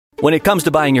When it comes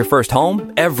to buying your first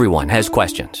home, everyone has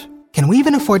questions. Can we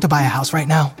even afford to buy a house right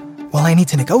now? Well, I need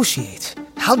to negotiate.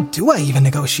 How do I even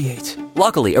negotiate?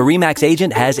 Luckily, a RE/MAX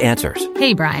agent has answers.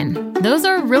 Hey, Brian, those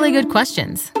are really good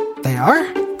questions. They are?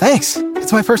 Thanks.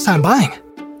 It's my first time buying.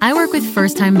 I work with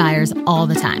first-time buyers all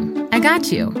the time. I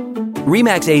got you.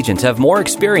 RE/MAX agents have more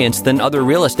experience than other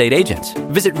real estate agents.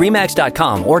 Visit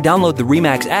RE/MAX.com or download the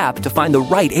RE/MAX app to find the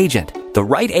right agent. The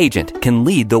right agent can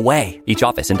lead the way. Each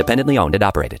office independently owned and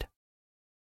operated.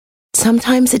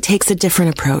 Sometimes it takes a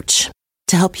different approach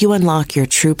to help you unlock your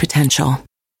true potential.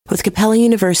 With Capella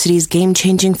University's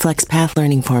game-changing FlexPath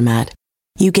learning format,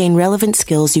 you gain relevant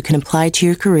skills you can apply to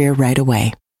your career right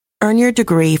away. Earn your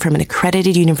degree from an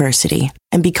accredited university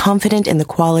and be confident in the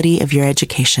quality of your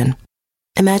education.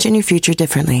 Imagine your future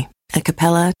differently at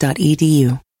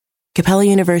capella.edu. Capella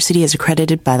University is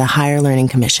accredited by the Higher Learning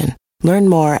Commission. Learn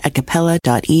more at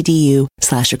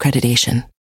capella.edu/accreditation.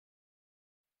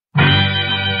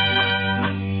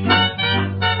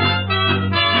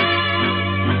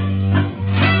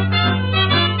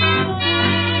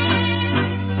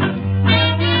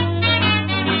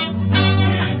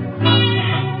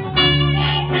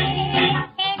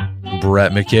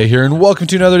 Brett McKay here, and welcome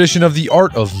to another edition of the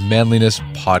Art of Manliness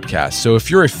podcast. So if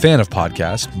you're a fan of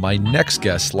podcasts, my next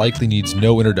guest likely needs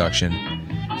no introduction.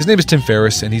 His name is Tim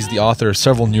Ferriss, and he's the author of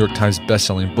several New York Times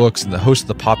bestselling books and the host of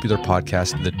the popular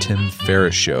podcast, The Tim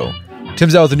Ferriss Show.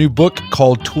 Tim's out with a new book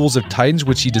called Tools of Titans,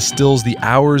 which he distills the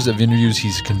hours of interviews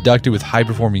he's conducted with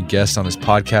high-performing guests on his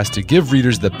podcast to give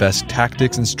readers the best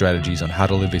tactics and strategies on how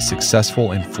to live a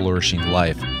successful and flourishing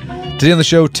life. Today on the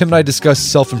show, Tim and I discuss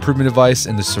self-improvement advice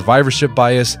and the survivorship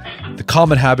bias, the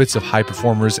common habits of high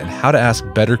performers, and how to ask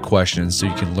better questions so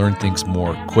you can learn things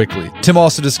more quickly. Tim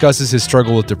also discusses his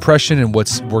struggle with depression and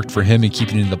what's worked for him in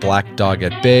keeping the black dog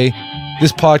at bay.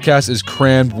 This podcast is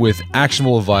crammed with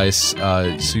actionable advice,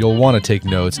 so you'll want to take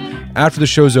notes. After the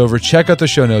show's over, check out the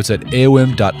show notes at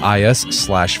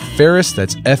aom.is/Ferriss.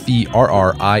 That's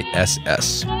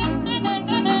Ferriss.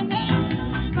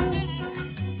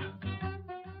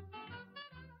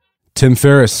 Tim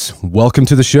Ferriss, welcome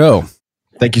to the show.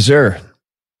 Thank you, sir.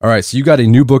 All right, so you got a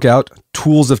new book out,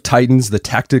 Tools of Titans, the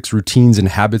tactics, routines, and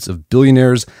habits of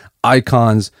billionaires,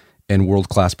 icons, and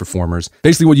world-class performers.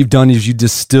 Basically, what you've done is you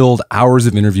distilled hours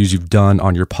of interviews you've done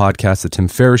on your podcast, The Tim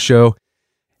Ferriss Show,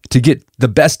 to get the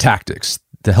best tactics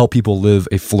to help people live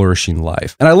a flourishing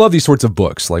life. And I love these sorts of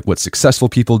books, like what successful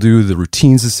people do, the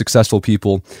routines of successful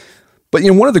people. But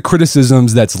one of the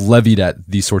criticisms that's levied at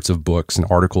these sorts of books and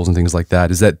articles and things like that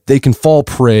is that they can fall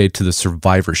prey to the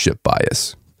survivorship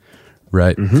bias,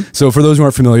 right? Mm-hmm. So for those who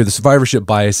aren't familiar, the survivorship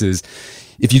bias is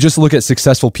if you just look at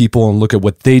successful people and look at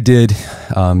what they did,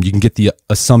 you can get the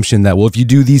assumption that, well, if you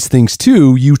do these things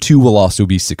too, you too will also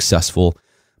be successful,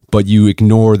 but you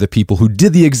ignore the people who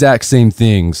did the exact same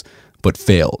things but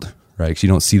failed, right? Because you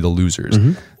don't see the losers.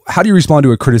 Mm-hmm. How do you respond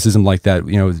to a criticism like that?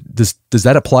 Does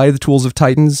that apply to the Tools of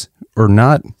Titans or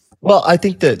not? Well, I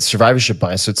think that survivorship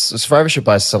bias is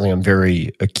something I'm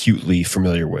very acutely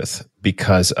familiar with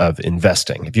because of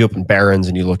investing. If you open Barron's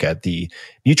and you look at the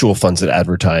mutual funds that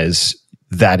advertise,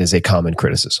 that is a common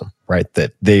criticism, right?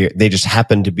 That they just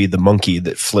happen to be the monkey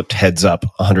that flipped heads up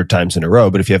 100 times in a row.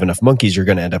 But if you have enough monkeys, you're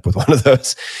going to end up with one of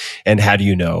those. And how do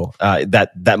you know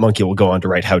that monkey will go on to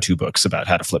write how-to books about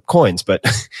how to flip coins? But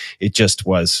it just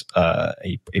was a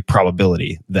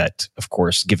probability that, of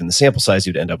course, given the sample size,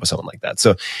 you'd end up with someone like that.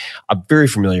 So I'm very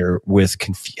familiar with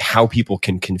how people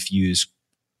can confuse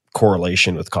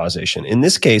correlation with causation. In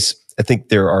this case, I think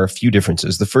there are a few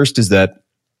differences. The first is that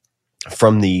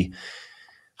from the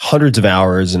hundreds of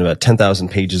hours and about 10,000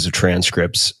 pages of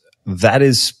transcripts, that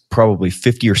is probably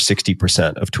 50 or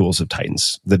 60% of Tools of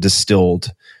Titans, the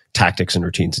distilled tactics and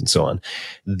routines and so on.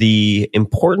 The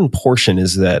important portion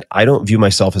is that I don't view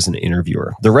myself as an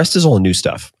interviewer. The rest is all new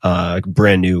stuff,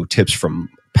 brand new tips from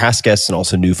past guests and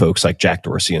also new folks like Jack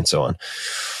Dorsey and so on.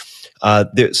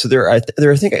 There are, I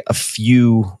think, a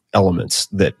few elements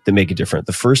that make it different.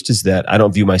 The first is that I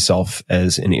don't view myself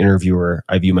as an interviewer.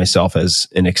 I view myself as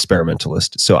an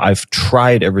experimentalist. So I've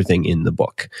tried everything in the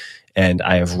book and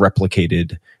I have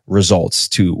replicated results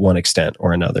to one extent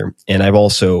or another. And I've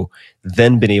also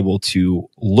then been able to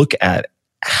look at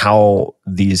how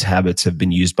these habits have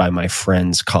been used by my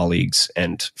friends, colleagues,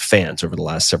 and fans over the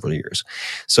last several years.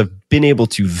 So I've been able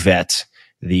to vet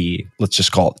the, let's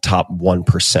just call it top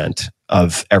 1%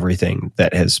 of everything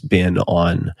that has been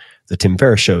on the Tim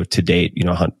Ferriss Show to date,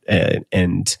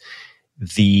 and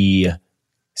the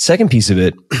second piece of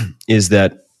it is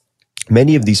that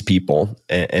many of these people,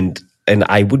 and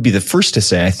I would be the first to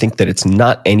say, I think that it's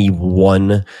not any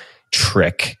one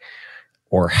trick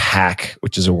or hack,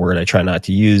 which is a word I try not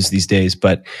to use these days,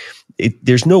 but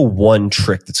there's no one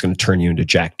trick that's going to turn you into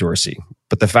Jack Dorsey.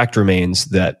 But the fact remains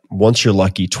that once you're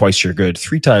lucky, twice you're good,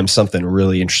 3 times something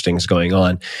really interesting is going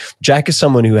on. Jack is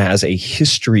someone who has a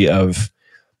history of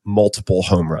multiple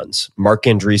home runs. Mark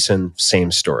Andreessen,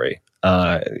 same story.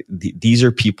 These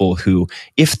are people who,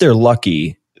 if they're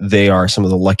lucky, they are some of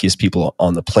the luckiest people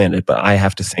on the planet. But I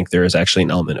have to think there is actually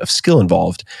an element of skill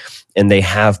involved, and they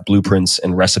have blueprints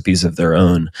and recipes of their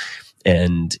own.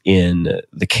 And in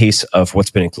the case of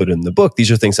what's been included in the book, these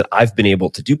are things that I've been able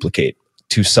to duplicate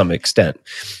to some extent.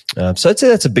 So I'd say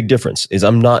that's a big difference. Is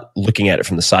I'm not looking at it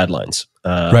from the sidelines.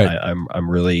 Right. I'm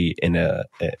really in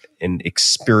an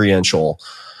experiential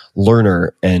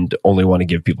learner and only want to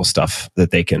give people stuff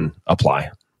that they can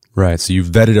apply. Right. So you've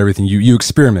vetted everything. You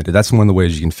experimented. That's one of the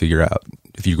ways you can figure out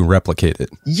if you can replicate it.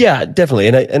 Yeah,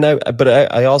 definitely. But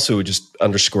I also would just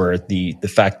underscore the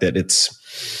fact that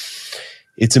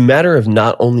it's a matter of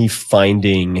not only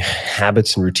finding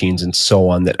habits and routines and so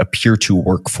on that appear to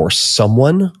work for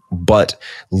someone, but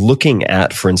looking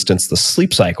at, for instance, the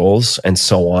sleep cycles and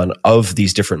so on of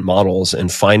these different models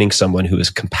and finding someone who is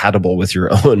compatible with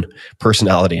your own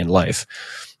personality and life.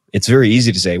 It's very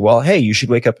easy to say, well, hey, you should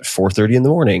wake up at 4:30 in the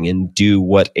morning and do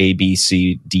what A, B,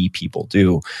 C, D people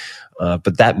do.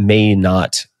 But that may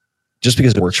not, just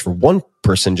because it works for one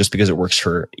person, just because it works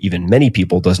for even many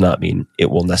people does not mean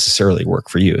it will necessarily work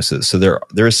for you. So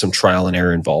there is some trial and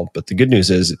error involved. But the good news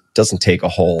is it doesn't take a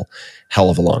whole hell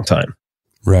of a long time.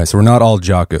 Right. So we're not all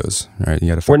jockos,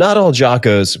 right? We're not all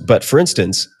jockos. But for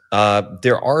instance,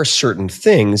 there are certain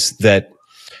things that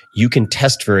you can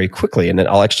test very quickly. And then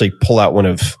I'll actually pull out one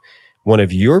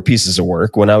of your pieces of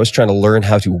work. When I was trying to learn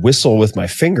how to whistle with my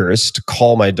fingers to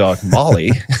call my dog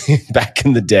Molly back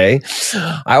in the day,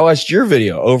 I watched your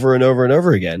video over and over and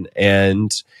over again.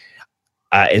 And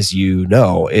as you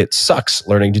know, it sucks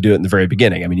learning to do it in the very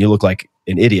beginning. I mean, you look like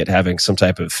an idiot having some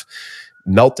type of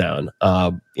meltdown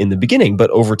in the beginning, but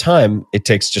over time, it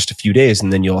takes just a few days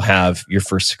and then you'll have your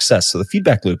first success. So the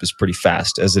feedback loop is pretty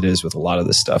fast, as it is with a lot of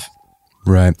this stuff.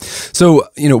 Right. So,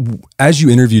 as you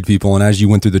interviewed people and as you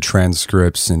went through the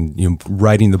transcripts and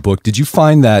writing the book, did you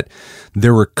find that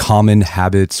there were common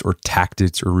habits or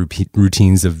tactics or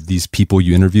routines of these people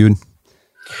you interviewed?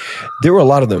 There were a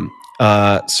lot of them.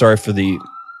 Sorry for the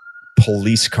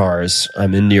police cars.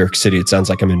 I'm in New York City. It sounds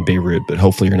like I'm in Beirut, but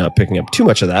hopefully you're not picking up too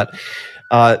much of that.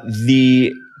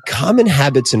 The common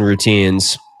habits and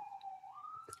routines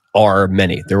are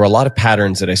many. There were a lot of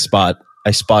patterns that I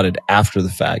spotted after the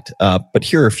fact, but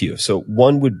here are a few. So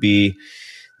one would be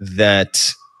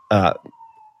that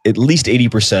at least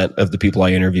 80% of the people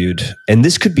I interviewed, and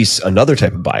this could be another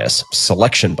type of bias,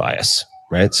 selection bias,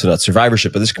 right? So not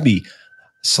survivorship, but this could be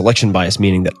selection bias,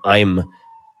 meaning that I'm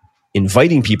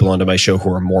inviting people onto my show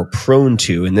who are more prone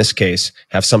to, in this case,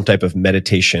 have some type of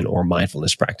meditation or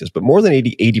mindfulness practice. But more than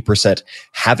 80%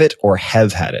 have it or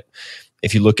have had it.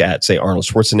 If you look at, say, Arnold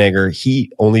Schwarzenegger,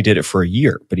 he only did it for a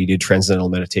year, but he did transcendental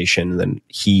meditation. And then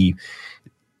he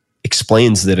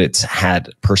explains that it's had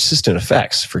persistent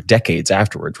effects for decades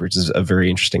afterwards, which is a very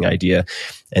interesting idea.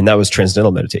 And that was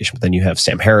transcendental meditation. But then you have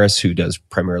Sam Harris, who does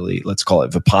primarily, let's call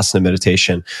it Vipassana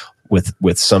meditation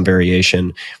with some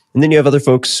variation. And then you have other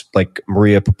folks like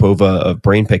Maria Popova of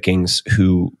Brain Pickings,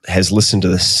 who has listened to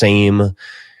the same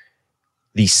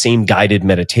guided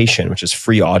meditation, which is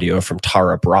free audio from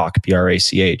Tara Brach,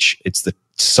 B-R-A-C-H. It's the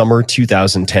summer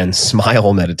 2010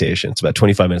 Smile meditation. It's about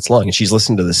 25 minutes long. And she's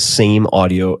listened to the same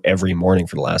audio every morning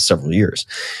for the last several years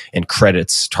and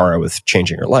credits Tara with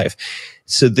changing her life.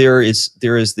 So there is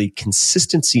the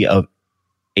consistency of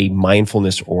a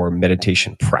mindfulness or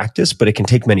meditation practice, but it can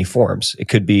take many forms. It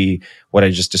could be what I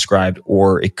just described,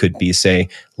 or it could be, say,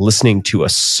 listening to a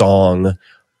song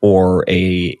or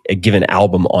a given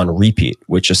album on repeat,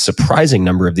 which a surprising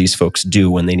number of these folks do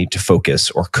when they need to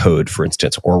focus or code, for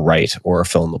instance, or write or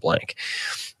fill in the blank.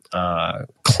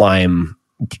 Climb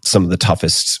some of the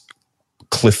toughest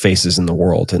cliff faces in the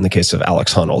world. In the case of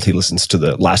Alex Honnold, he listens to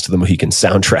the Last of the Mohicans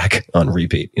soundtrack on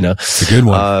repeat. It's a good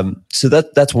one. So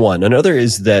that's one. Another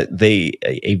is that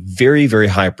a very, very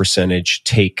high percentage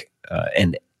take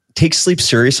sleep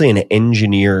seriously and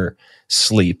engineer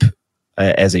sleep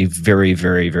as a very,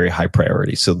 very, very high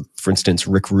priority. So, for instance,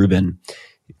 Rick Rubin,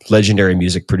 legendary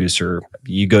music producer,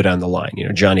 you go down the line,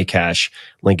 Johnny Cash,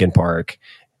 Linkin Park,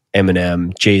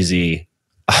 Eminem, Jay-Z,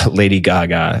 Lady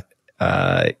Gaga,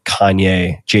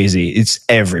 Kanye, Jay-Z. It's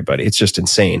everybody. It's just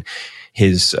insane.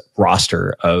 His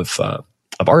roster of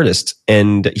artists.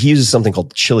 And he uses something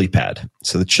called the Chili Pad.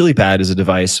 So the Chili Pad is a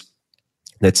device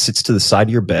that sits to the side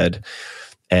of your bed,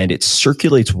 and it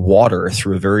circulates water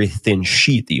through a very thin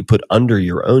sheet that you put under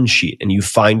your own sheet, and you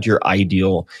find your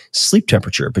ideal sleep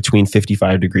temperature between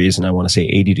 55 degrees and I want to say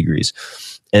 80 degrees.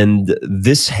 And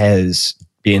this has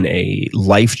been a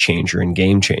life changer and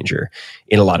game changer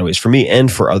in a lot of ways for me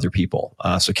and for other people.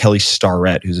 So Kelly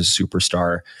Starrett, who's a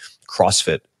superstar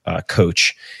CrossFit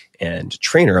coach and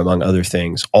trainer, among other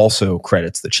things, also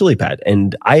credits the Chili Pad.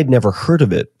 And I had never heard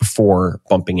of it before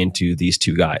bumping into these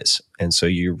two guys. And so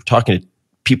you're talking to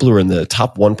people who are in the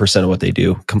top 1% of what they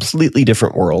do, completely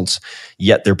different worlds,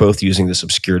 yet they're both using this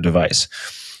obscure device.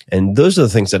 And those are the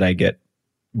things that I get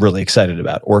really excited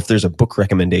about. Or if there's a book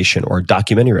recommendation or a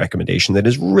documentary recommendation that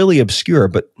is really obscure,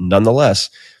 but nonetheless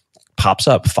pops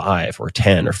up 5 or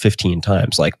 10 or 15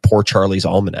 times, like Poor Charlie's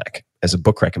Almanac as a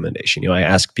book recommendation. I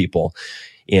ask people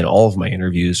in all of my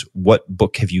interviews, what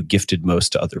book have you gifted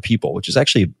most to other people? Which is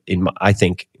actually, I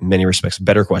think, in many respects, a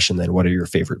better question than what are your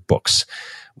favorite books,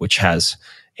 which has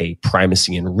a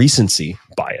primacy and recency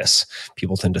bias.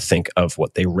 People tend to think of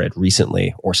what they read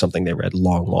recently or something they read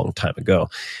long, long time ago.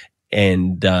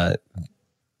 And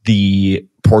the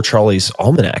Poor Charlie's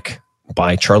Almanac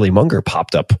by Charlie Munger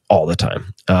popped up all the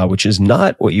time, which is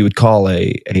not what you would call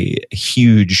a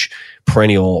huge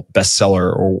perennial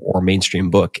bestseller or mainstream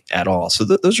book at all. So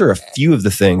those are a few of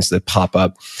the things that pop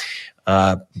up,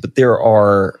 but there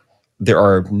are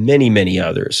many, many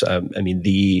others.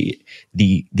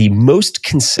 The most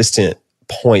consistent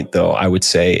point, though, I would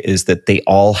say, is that they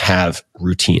all have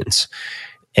routines.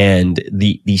 And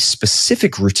the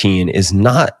specific routine is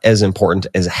not as important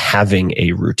as having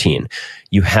a routine.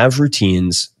 You have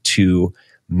routines to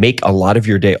make a lot of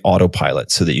your day autopilot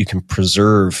so that you can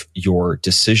preserve your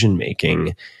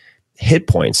decision-making hit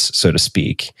points, so to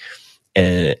speak,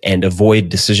 and avoid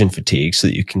decision fatigue so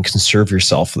that you can conserve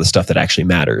yourself for the stuff that actually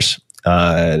matters.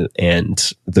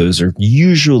 And those are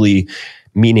usually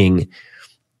meaning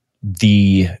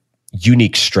the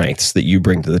unique strengths that you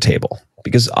bring to the table.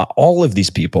 Because all of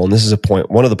these people, and this is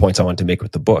one of the points I wanted to make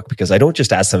with the book, because I don't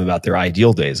just ask them about their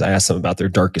ideal days. I ask them about their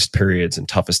darkest periods and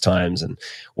toughest times and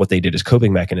what they did as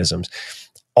coping mechanisms.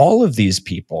 All of these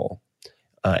people,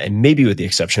 and maybe with the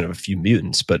exception of a few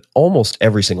mutants, but almost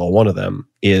every single one of them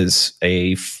is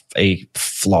a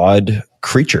flawed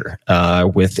creature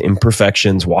with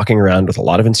imperfections, walking around with a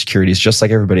lot of insecurities, just like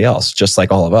everybody else, just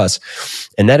like all of us.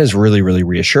 And that is really, really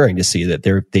reassuring to see that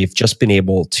they've just been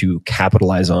able to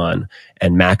capitalize on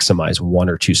and maximize one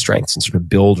or two strengths and sort of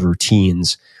build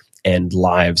routines and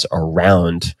lives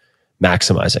around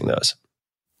maximizing those.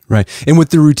 Right. And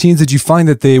with the routines, did you find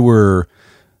that they were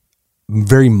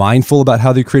very mindful about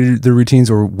how they created their routines,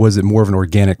 or was it more of an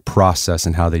organic process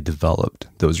in how they developed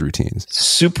those routines?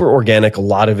 Super organic. A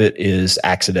lot of it is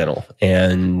accidental,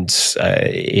 and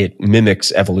it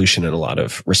mimics evolution in a lot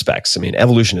of respects. I mean,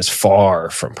 evolution is far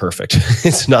from perfect.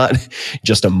 It's not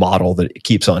just a model that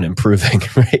keeps on improving,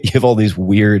 right? You have all these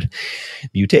weird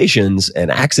mutations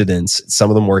and accidents. Some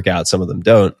of them work out, some of them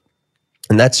don't.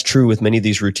 And that's true with many of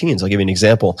these routines. I'll give you an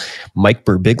example. Mike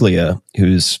Birbiglia,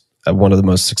 who's one of the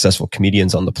most successful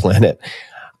comedians on the planet,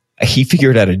 he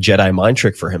figured out a Jedi mind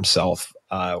trick for himself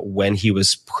when he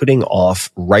was putting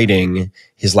off writing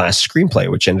his last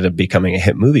screenplay, which ended up becoming a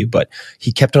hit movie. But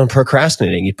he kept on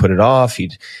procrastinating. He'd put it off.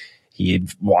 He'd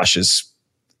wash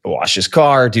his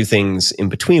car, do things in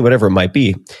between, whatever it might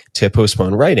be, to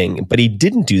postpone writing. But he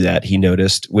didn't do that, he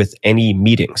noticed, with any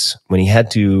meetings. When he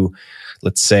had to,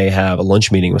 let's say, have a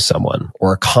lunch meeting with someone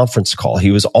or a conference call,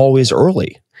 he was always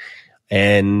early.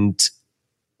 And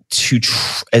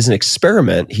as an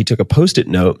experiment, he took a Post-it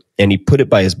note and he put it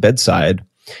by his bedside,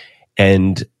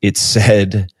 and it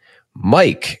said,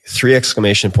 "Mike, 3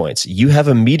 exclamation points. You have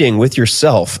a meeting with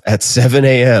yourself at 7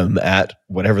 a.m. at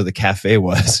whatever the cafe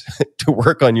was to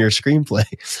work on your screenplay."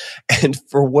 And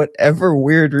for whatever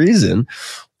weird reason,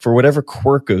 for whatever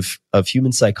quirk of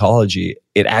human psychology,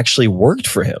 it actually worked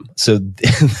for him. So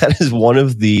that is one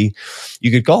of the,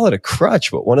 you could call it a crutch,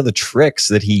 but one of the tricks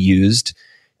that he used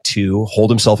to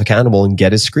hold himself accountable and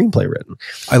get his screenplay written.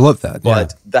 I love that.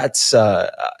 But that's,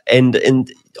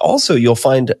 and also you'll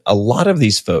find a lot of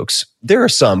these folks, there are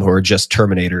some who are just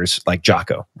Terminators, like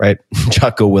Jocko, right?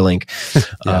 Jocko Willink,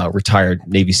 retired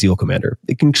Navy SEAL commander,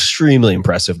 extremely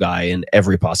impressive guy in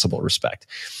every possible respect.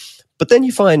 But then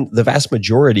you find the vast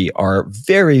majority are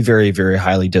very, very, very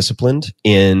highly disciplined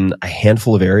in a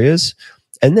handful of areas.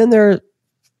 And then they're,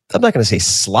 I'm not going to say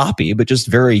sloppy, but just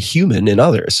very human in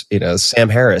others. Sam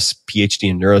Harris, PhD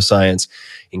in neuroscience,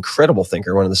 incredible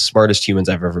thinker, one of the smartest humans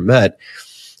I've ever met.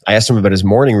 I asked him about his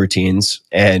morning routines.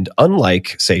 And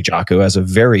unlike, say, Jocko, has a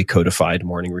very codified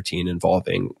morning routine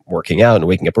involving working out and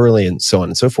waking up early and so on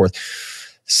and so forth,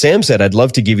 Sam said, I'd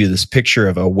love to give you this picture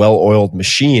of a well-oiled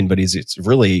machine, but it's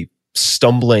really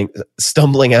stumbling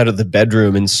out of the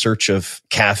bedroom in search of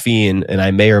caffeine, and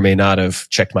I may or may not have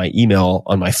checked my email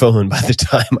on my phone by the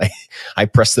time I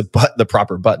pressed the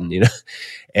proper button,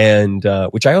 and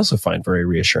which I also find very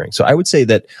reassuring. So I would say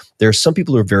that there are some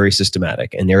people who are very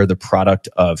systematic, and they're the product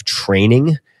of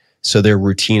training, so their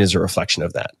routine is a reflection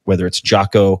of that, whether it's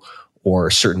Jocko or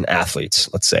certain athletes,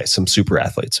 let's say some super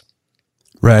athletes.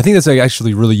 Right. I think that's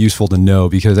actually really useful to know,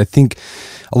 because I think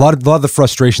a lot of the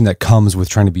frustration that comes with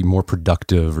trying to be more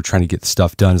productive or trying to get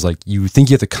stuff done is like, you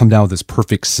think you have to come down with this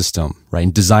perfect system, right?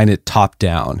 And design it top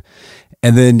down.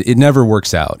 And then it never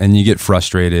works out, and you get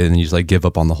frustrated and you just like give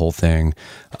up on the whole thing.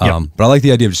 But I like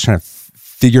the idea of just trying to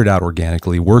figure it out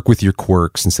organically, work with your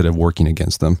quirks instead of working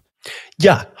against them.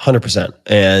 Yeah, 100%.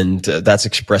 And that's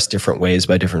expressed different ways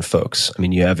by different folks. I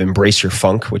mean, you have Embrace Your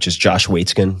Funk, which is Josh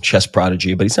Waitzkin, chess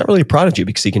prodigy, but he's not really a prodigy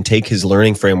because he can take his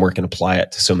learning framework and apply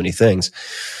it to so many things.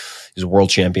 He's a world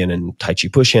champion in Tai Chi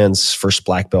push hands, first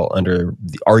black belt under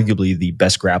arguably the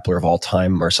best grappler of all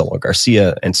time, Marcelo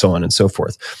Garcia, and so on and so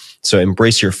forth. So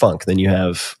Embrace Your Funk. Then you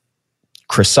have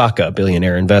Chris Sacca,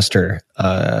 billionaire investor,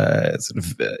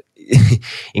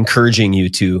 encouraging you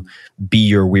to be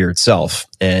your weird self.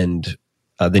 And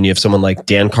then you have someone like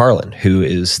Dan Carlin, who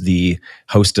is the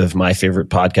host of my favorite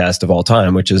podcast of all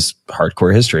time, which is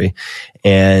Hardcore History.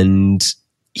 And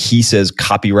he says,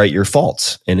 copyright your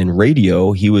faults. And in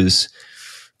radio, he was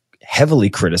heavily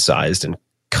criticized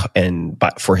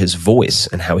but for his voice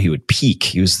and how he would peak.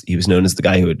 He was known as the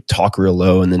guy who would talk real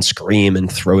low and then scream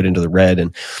and throw it into the red.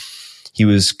 And he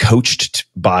was coached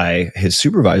by his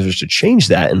supervisors to change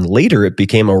that. And later it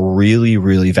became a really,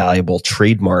 really valuable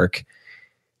trademark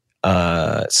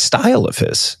style of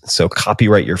his. So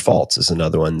copyright your faults is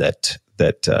another one that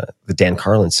Dan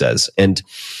Carlin says. And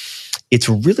it's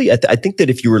really, I think that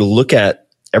if you were to look at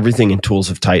everything in Tools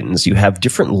of Titans, you have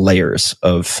different layers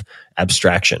of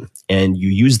abstraction and you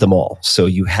use them all. So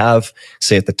you have,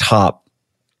 say at the top,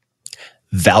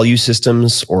 value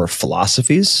systems or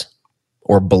philosophies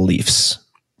or beliefs,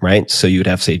 right? So you would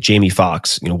have, say, Jamie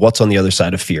Foxx, what's on the other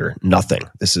side of fear? Nothing.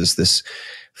 This is this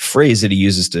phrase that he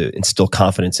uses to instill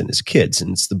confidence in his kids.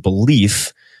 And it's the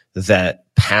belief that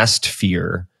past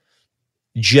fear,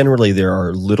 generally there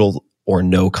are little or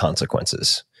no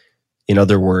consequences. In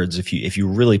other words, if you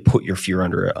really put your fear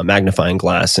under a magnifying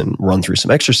glass and run through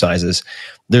some exercises,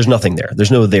 there's nothing there.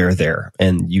 There's no there.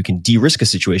 And you can de-risk a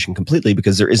situation completely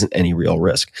because there isn't any real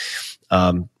risk.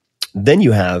 Then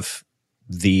you have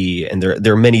and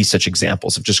there are many such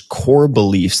examples of just core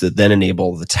beliefs that then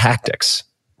enable the tactics,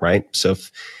 right? So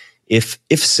if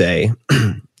say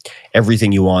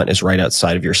everything you want is right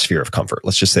outside of your sphere of comfort,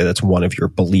 let's just say that's one of your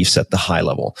beliefs at the high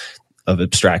level of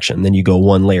abstraction. Then you go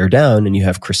one layer down and you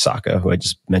have Chris Sacca, who I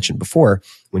just mentioned before.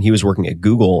 When he was working at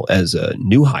Google as a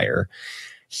new hire,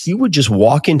 he would just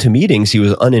walk into meetings he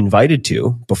was uninvited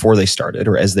to before they started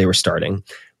or as they were starting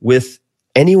with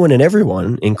anyone and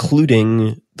everyone,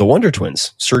 including the Wonder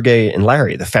Twins, Sergey and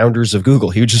Larry, the founders of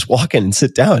Google. He would just walk in and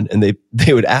sit down, and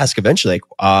they would ask eventually,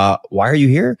 why are you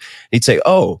here? And he'd say,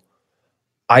 oh,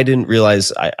 I didn't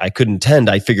realize I couldn't attend.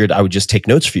 I figured I would just take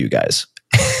notes for you guys.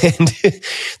 And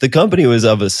the company was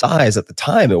of a size at the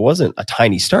time. It wasn't a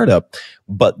tiny startup,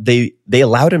 but they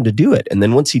allowed him to do it. And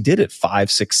then once he did it 5,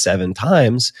 6, 7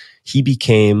 times, he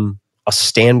became a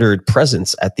standard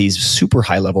presence at these super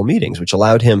high level meetings, which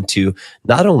allowed him to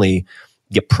not only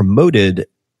get promoted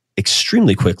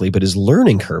extremely quickly, but his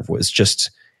learning curve was just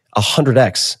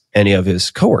 100x any of his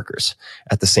coworkers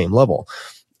at the same level.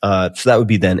 So that would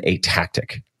be then a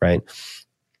tactic, right?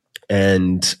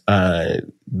 And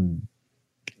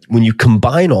when you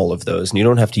combine all of those, and you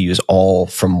don't have to use all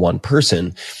from one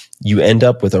person, you end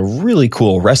up with a really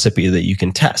cool recipe that you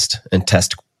can test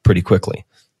pretty quickly.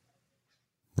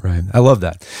 Right. I love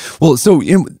that. Well, so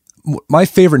my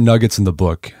favorite nuggets in the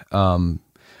book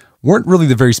weren't really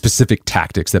the very specific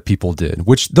tactics that people did,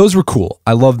 which those were cool.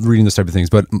 I loved reading those type of things.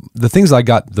 But the things I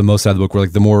got the most out of the book were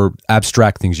like the more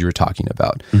abstract things you were talking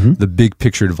about, the big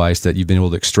picture advice that you've been able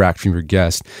to extract from your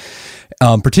guest,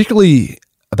 particularly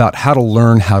about how to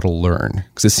learn.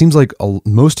 Because it seems like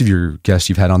most of your guests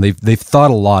you've had on, they've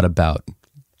thought a lot about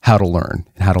how to learn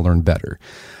and how to learn better.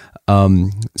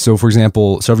 So for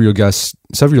example, several of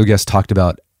your guests talked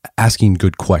about asking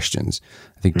good questions.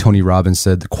 I think Tony Robbins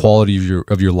said the quality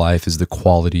of your life is the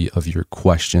quality of your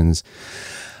questions.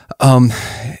 I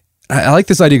I like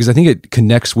this idea because I think it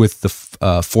connects with the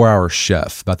 4-Hour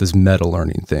Chef about this meta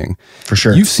learning thing. For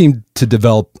sure. You seem to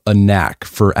develop a knack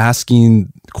for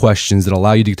asking questions that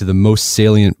allow you to get to the most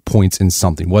salient points in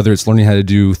something, whether it's learning how to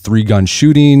do 3-gun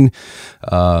shooting,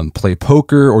 play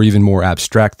poker, or even more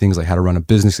abstract things like how to run a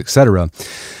business, etc.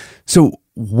 So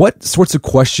what sorts of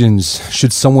questions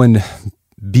should someone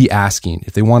be asking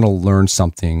if they want to learn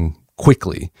something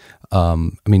quickly? I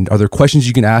mean, are there questions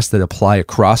you can ask that apply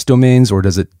across domains, or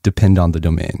does it depend on the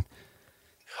domain?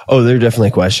 Oh, there are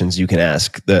definitely questions you can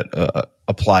ask that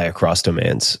apply across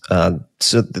domains.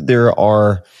 So there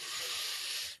are,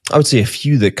 I would say, a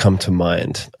few that come to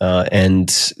mind. And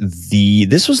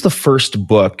this was the first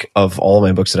book of all of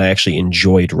my books that I actually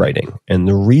enjoyed writing. And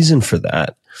the reason for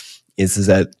that is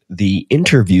that the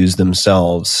interviews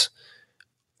themselves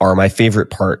are my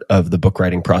favorite part of the book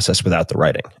writing process without the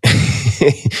writing.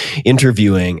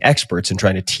 Interviewing experts and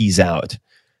trying to tease out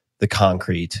the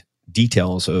concrete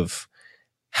details of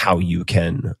how you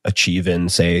can achieve in,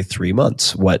 say, 3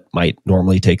 months what might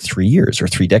normally take 3 years or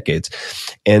 3 decades.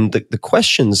 And the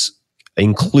questions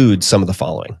include some of the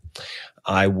following.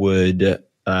 I would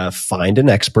find an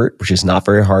expert, which is not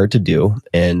very hard to do.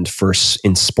 And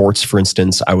in sports, for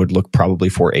instance, I would look probably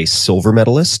for a silver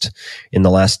medalist in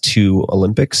the last 2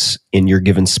 Olympics in your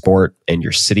given sport and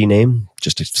your city name,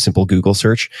 just a simple Google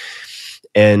search.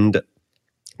 And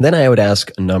then I would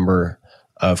ask a number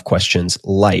of questions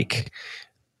like,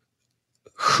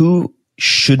 who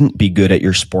shouldn't be good at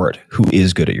your sport? Who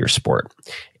is good at your sport?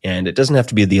 And it doesn't have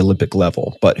to be at the Olympic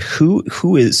level, but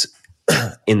who is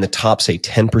in the top, say,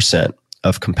 10%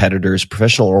 of competitors,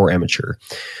 professional or amateur,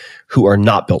 who are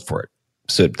not built for it.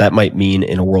 So that might mean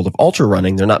in a world of ultra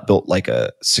running, they're not built like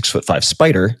a 6'5"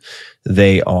 spider.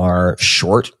 They are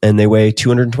short and they weigh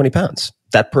 220 pounds.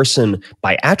 That person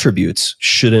by attributes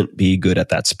shouldn't be good at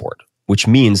that sport, which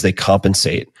means they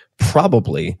compensate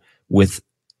probably with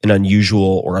an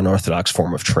unusual or unorthodox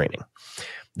form of training.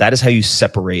 That is how you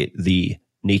separate the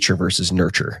nature versus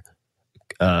nurture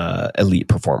elite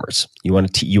performers. You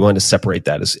want to separate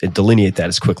that delineate that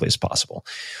as quickly as possible.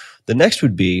 The next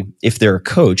would be, if they're a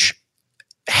coach,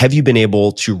 have you been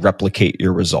able to replicate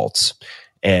your results?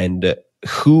 And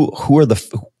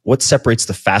what separates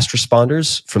the fast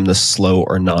responders from the slow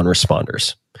or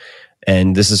non-responders?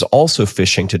 And this is also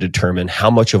fishing to determine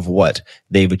how much of what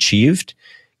they've achieved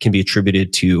can be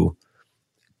attributed to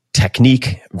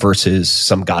technique versus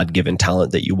some God-given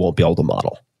talent that you won't be able to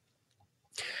model.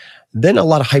 Then a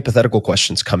lot of hypothetical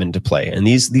questions come into play. And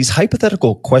these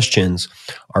hypothetical questions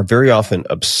are very often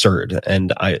absurd.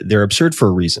 And they're absurd for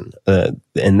a reason.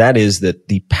 And that is that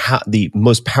the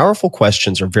most powerful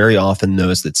questions are very often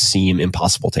those that seem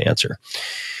impossible to answer.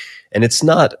 And it's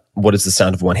not, what is the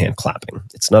sound of one hand clapping?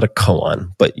 It's not a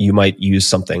koan, but you might use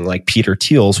something like Peter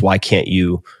Thiel's, why can't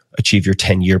you achieve your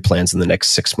 10-year plans in the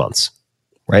next 6 months?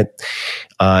 Right?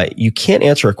 You can't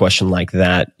answer a question like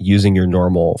that using your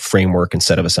normal framework and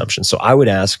set of assumptions. So I would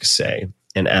ask, say,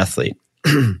 an athlete,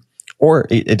 or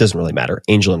it doesn't really matter,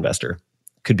 angel investor,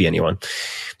 could be anyone.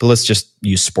 But let's just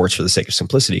use sports for the sake of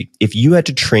simplicity. If you had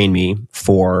to train me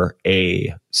for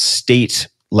a state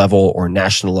level or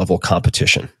national level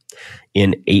competition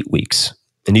in 8 weeks,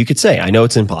 and you could say, I know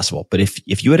it's impossible, but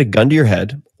if you had a gun to your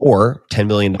head or $10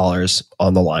 million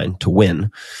on the line to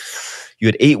win, you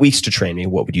had 8 weeks to train me,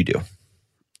 what would you do?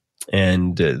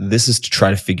 And this is to try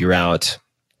to figure out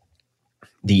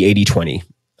the 80-20,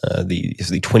 the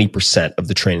 20% of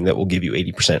the training that will give you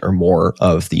 80% or more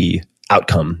of the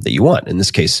outcome that you want. In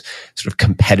this case, sort of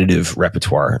competitive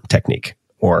repertoire technique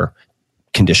or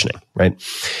conditioning, right?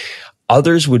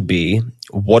 Others would be,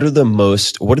 what are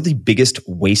the biggest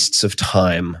wastes of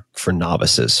time for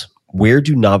novices? Where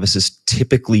do novices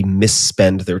typically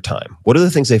misspend their time? What are the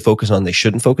things they focus on they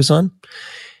shouldn't focus on?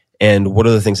 And what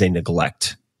are the things they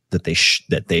neglect that they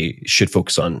should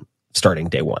focus on starting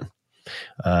day one?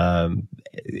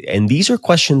 And these are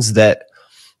questions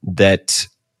that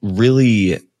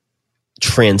really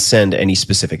transcend any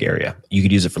specific area. You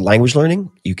could use it for language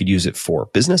learning. You could use it for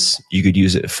business. You could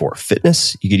use it for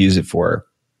fitness. You could use it for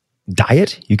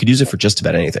diet. You could use it for just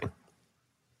about anything.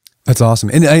 That's awesome.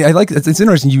 And I like, it's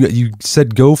interesting. You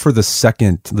said go for the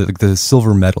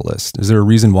silver medalist. Is there a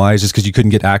reason why? Is it just because you couldn't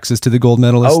get access to the gold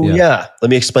medalist? Oh, yeah. Let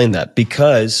me explain that.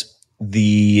 Because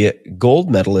the gold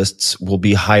medalists will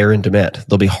be higher in demand.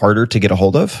 They'll be harder to get a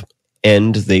hold of,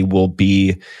 and they will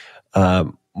be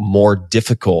more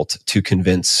difficult to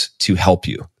convince to help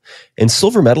you. And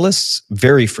silver medalists,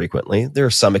 very frequently, there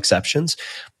are some exceptions,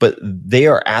 but they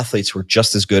are athletes who are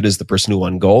just as good as the person who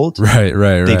won gold. Right.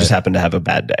 They just happen to have a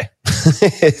bad day.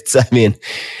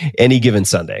 Any given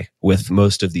Sunday with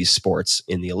most of these sports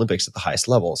in the Olympics at the highest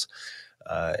levels.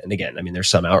 And again, there's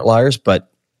some outliers,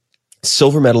 but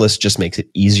silver medalists just makes it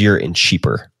easier and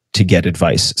cheaper to get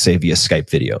advice, say via Skype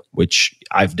video, which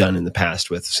I've done in the past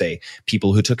with, say,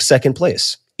 people who took second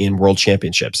place in world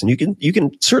championships. And you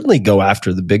can certainly go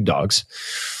after the big dogs,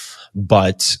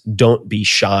 but don't be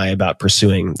shy about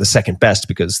pursuing the second best,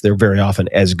 because they're very often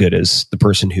as good as the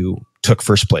person who took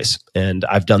first place. And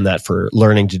I've done that for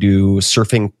learning to do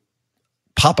surfing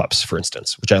pop-ups, for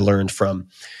instance, which I learned from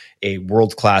a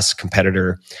world-class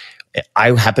competitor.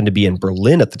 I happened to be in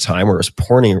Berlin at the time where it was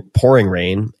pouring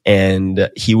rain, and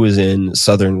he was in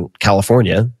Southern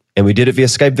California, and we did it via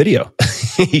Skype video.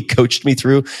 He coached me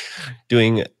through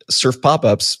doing surf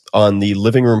pop-ups on the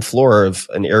living room floor of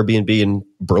an Airbnb in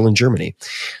Berlin, Germany.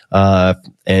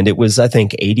 And it was, I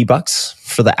think, $80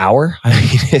 for the hour.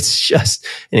 It's just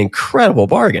an incredible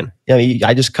bargain.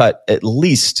 I just cut at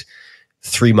least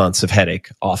 3 months of headache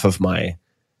off of my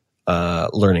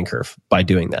learning curve by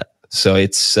doing that. So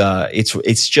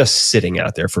it's just sitting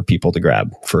out there for people to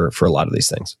grab for a lot of these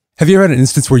things. Have you ever had an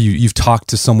instance where you've talked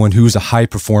to someone who's a high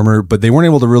performer, but they weren't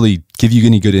able to really give you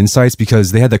any good insights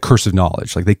because they had the curse of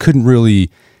knowledge? Like they couldn't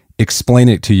really explain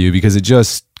it to you because it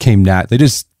just came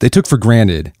they took for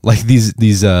granted like these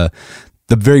the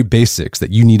very basics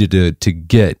that you needed to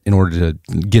get in order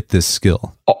to get this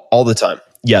skill. All the time.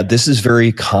 Yeah, this is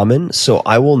very common. So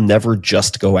I will never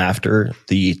just go after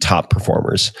the top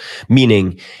performers,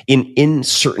 meaning in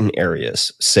certain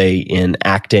areas, say in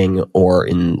acting or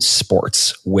in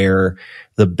sports, where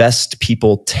the best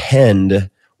people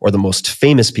or the most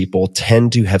famous people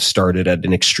tend to have started at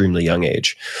an extremely young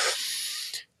age.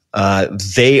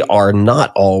 They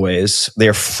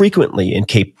are frequently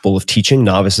incapable of teaching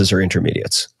novices or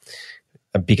intermediates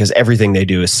because everything they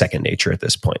do is second nature at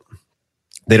this point.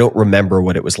 They don't remember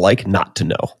what it was like not to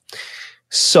know.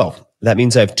 So that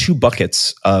means I have two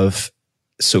buckets of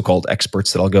so-called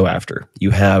experts that I'll go after.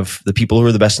 You have the people who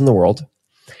are the best in the world,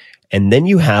 and then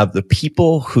you have the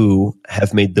people who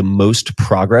have made the most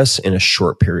progress in a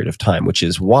short period of time, which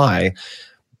is why,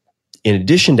 in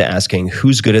addition to asking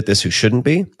who's good at this, who shouldn't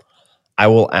be, I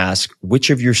will ask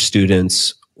which of your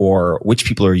students or which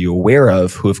people are you aware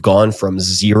of who have gone from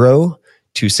zero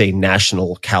to, say,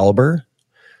 national caliber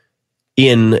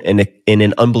in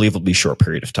an unbelievably short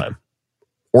period of time,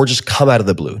 or just come out of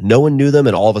the blue. No one knew them,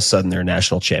 and all of a sudden they're a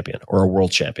national champion or a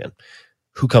world champion.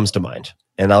 Who comes to mind?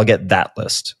 And I'll get that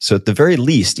list. So at the very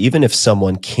least, even if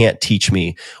someone can't teach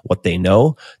me what they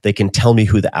know, they can tell me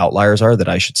who the outliers are that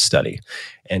I should study.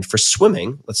 And for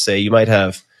swimming, let's say you might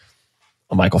have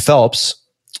a Michael Phelps,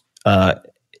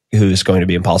 who's going to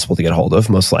be impossible to get a hold of,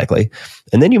 most likely.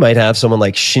 And then you might have someone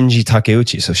like Shinji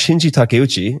Takeuchi. So Shinji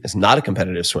Takeuchi is not a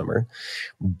competitive swimmer,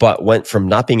 but went from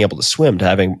not being able to swim to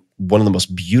having one of the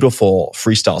most beautiful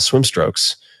freestyle swim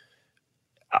strokes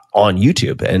on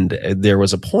YouTube. And there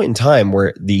was a point in time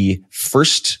where the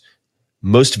first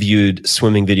most viewed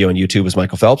swimming video on YouTube was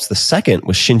Michael Phelps. The second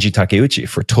was Shinji Takeuchi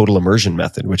for total immersion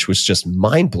method, which was just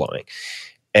mind-blowing.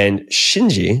 And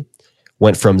Shinji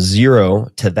went from zero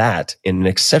to that in an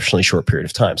exceptionally short period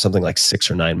of time, something like 6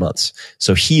 or 9 months.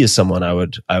 So he is someone I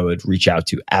would reach out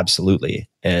to absolutely,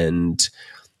 and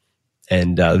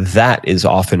that is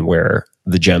often where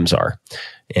the gems are,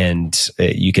 and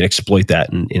you can exploit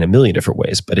that in a million different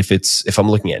ways. But if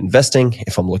I'm looking at investing,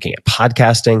 if I'm looking at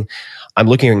podcasting, I'm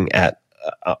looking at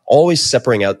always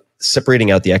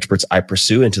separating out the experts I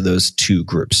pursue into those two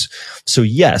groups. So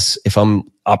yes, if I'm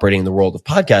operating in the world of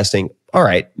podcasting, all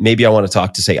right, maybe I want to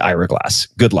talk to, say, Ira Glass.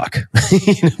 Good luck.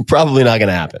 Probably not going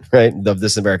to happen, right? Of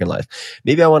This American Life.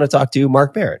 Maybe I want to talk to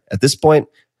Mark Barrett. At this point,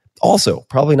 also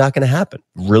probably not going to happen.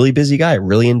 Really busy guy,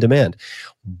 really in demand.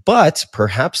 But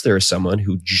perhaps there is someone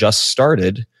who just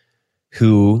started,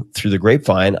 who through the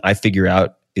grapevine, I figure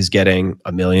out is getting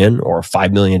 1 million or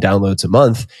 5 million downloads a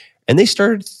month. And they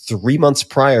started 3 months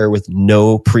prior with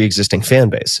no pre-existing fan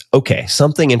base. Okay,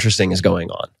 something interesting is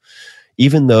going on.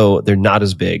 Even though they're not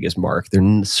as big as Mark,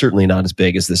 they're certainly not as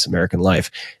big as This American Life.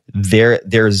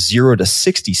 Their 0 to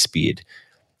 60 speed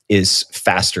is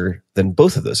faster than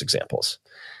both of those examples.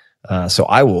 So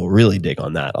I will really dig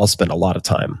on that. I'll spend a lot of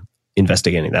time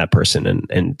investigating that person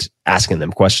and asking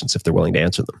them questions if they're willing to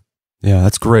answer them. Yeah,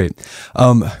 that's great.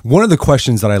 One of the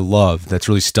questions that I love that's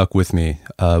really stuck with me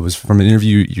was from an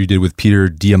interview you did with Peter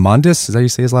Diamandis. Is that how you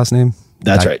say his last name?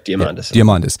 That's right, Diamandis.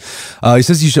 Diamandis. He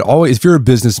says you should always, if you're a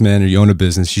businessman or you own a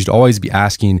business, you should always be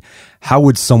asking, how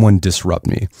would someone disrupt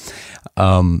me?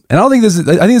 And I think this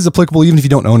is applicable even if you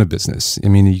don't own a business. I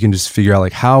mean, you can just figure out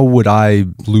like, how would I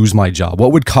lose my job?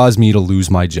 What would cause me to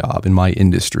lose my job in my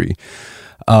industry?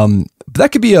 But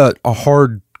that could be a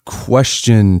hard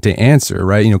question to answer,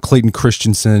 right? You know, Clayton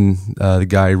Christensen, the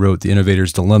guy who wrote The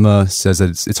Innovator's Dilemma, says that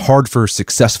it's hard for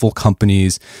successful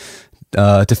companies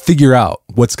to figure out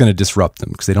what's going to disrupt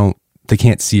them because they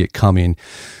can't see it coming.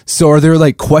 So are there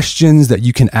like questions that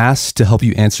you can ask to help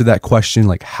you answer that question?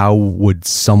 Like, how would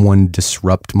someone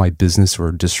disrupt my business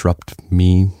or disrupt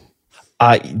me?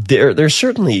 There's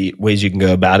certainly ways you can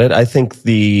go about it. I think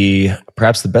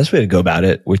perhaps the best way to go about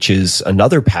it, which is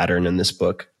another pattern in this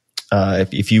book,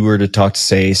 if you were to talk to,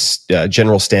 say,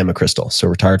 General Stan McChrystal, so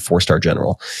retired 4-star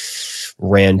general,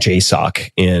 ran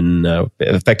JSOC in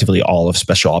effectively all of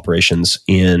special operations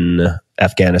in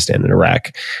Afghanistan and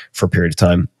Iraq for a period of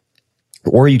time.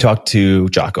 Or you talk to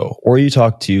Jocko, or you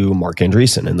talk to Mark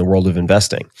Andreessen in the world of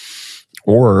investing,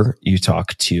 or you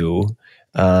talk to,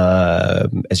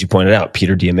 as you pointed out,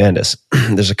 Peter Diamandis.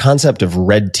 There's a concept of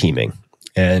red teaming,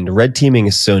 and red teaming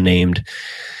is so named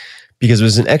because it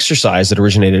was an exercise that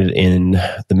originated in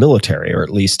the military, or at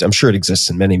least I'm sure it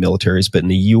exists in many militaries, but in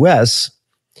the U.S.,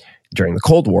 during the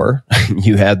Cold War,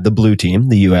 you had the blue team,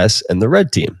 the US, and the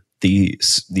red team,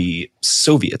 the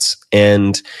Soviets.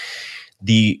 And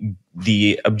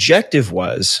the objective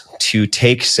was to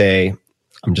take, say,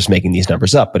 I'm just making these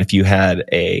numbers up, but if you had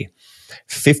a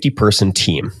 50-person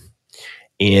team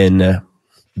in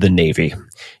the Navy,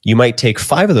 you might take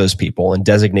 5 of those people and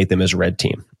designate them as red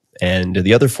team. And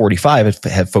the other 45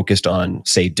 have focused on,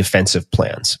 say, defensive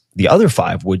plans. The other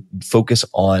 5 would focus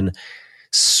on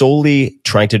solely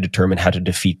trying to determine how to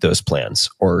defeat those plans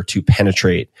or to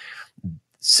penetrate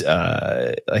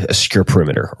a secure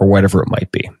perimeter or whatever it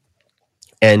might be.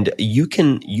 And you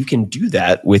can do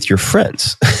that with your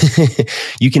friends.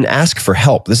 You can ask for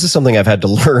help. This is something I've had to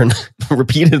learn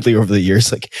repeatedly over the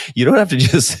years. Like, you don't have to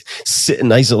just sit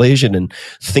in isolation and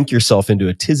think yourself into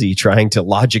a tizzy trying to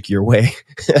logic your way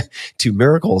to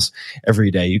miracles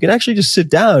every day. You can actually just sit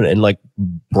down and like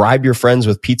bribe your friends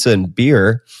with pizza and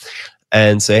beer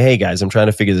and say, hey guys, I'm trying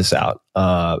to figure this out.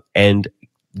 And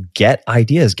get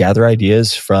ideas, gather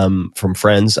ideas from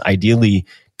friends, ideally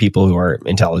people who are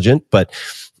intelligent. But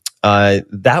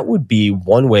that would be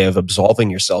one way of absolving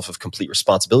yourself of complete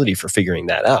responsibility for figuring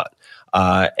that out.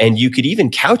 And you could even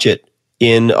couch it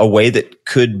in a way that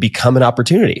could become an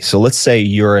opportunity. So let's say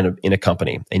you're in a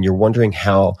company and you're wondering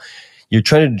how you're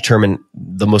trying to determine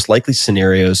the most likely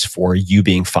scenarios for you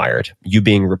being fired, you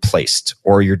being replaced,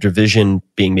 or your division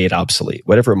being made obsolete,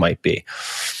 whatever it might be.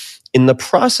 In the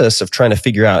process of trying to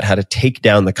figure out how to take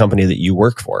down the company that you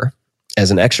work for,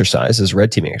 as an exercise, as a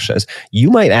red teaming exercise, you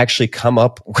might actually come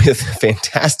up with a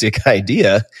fantastic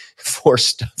idea for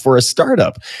a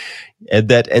startup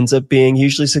that ends up being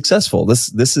hugely successful.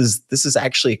 This is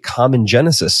actually a common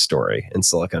genesis story in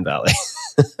Silicon Valley.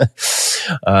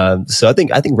 So I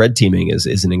think red teaming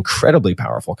is an incredibly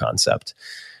powerful concept,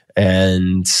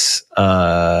 and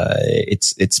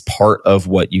it's part of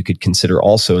what you could consider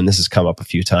also, and this has come up a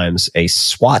few times, a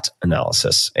SWOT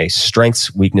analysis, a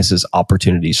strengths, weaknesses,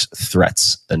 opportunities,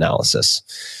 threats analysis.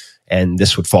 And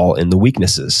this would fall in the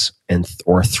weaknesses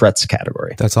or threats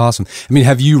category. That's awesome. I mean,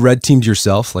 have you red teamed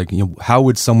yourself? Like, how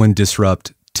would someone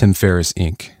disrupt Tim Ferriss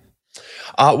Inc.?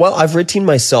 Well, I've red teamed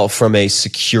myself from a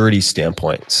security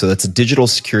standpoint. So that's a digital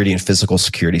security and physical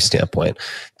security standpoint.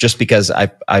 Just because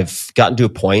I've gotten to a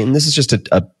point, and this is just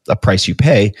a price you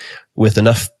pay with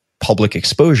enough public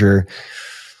exposure.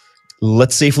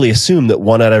 Let's safely assume that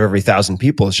 1 out of every 1,000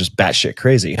 people is just batshit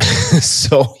crazy.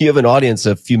 So you have an audience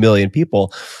of a few million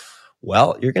people.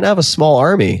 Well, you're going to have a small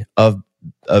army of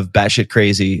batshit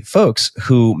crazy folks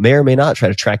who may or may not try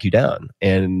to track you down.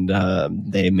 And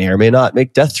they may or may not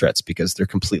make death threats because they're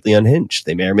completely unhinged.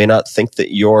 They may or may not think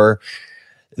that you're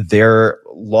their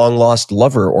long lost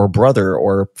lover or brother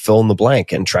or fill in the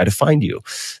blank and try to find you.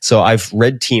 So I've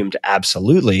red teamed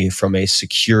absolutely from a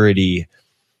security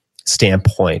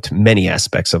standpoint, many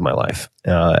aspects of my life.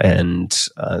 And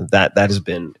that has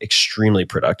been extremely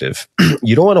productive.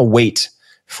 You don't want to wait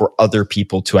for other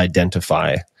people to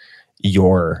identify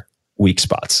your weak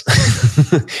spots.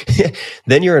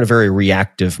 Then you're in a very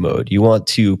reactive mode. You want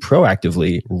to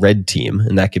proactively red team,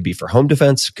 and that could be for home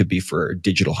defense, could be for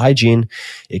digital hygiene.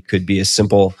 It could be as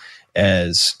simple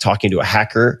as talking to a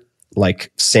hacker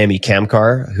like Sammy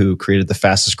Kamkar, who created the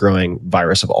fastest growing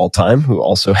virus of all time, who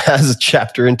also has a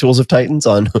chapter in Tools of Titans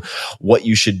on what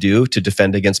you should do to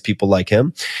defend against people like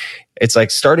him. It's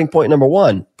like starting point number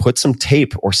one, put some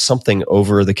tape or something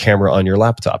over the camera on your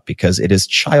laptop, because it is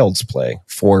child's play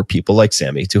for people like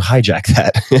Sammy to hijack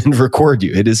that and record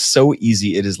you. It is so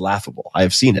easy. It is laughable. I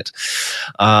have seen it.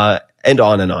 And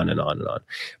on and on and on and on.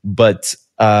 But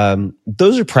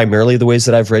those are primarily the ways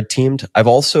that I've red teamed. I've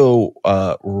also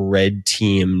red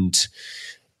teamed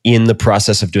in the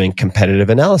process of doing competitive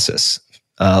analysis,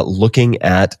 looking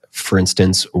at, for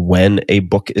instance, when a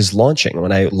book is launching.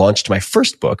 When I launched my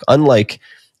first book, unlike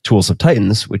Tools of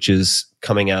Titans, which is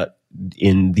coming out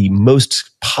in the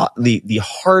the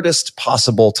hardest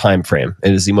possible time frame.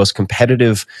 It is the most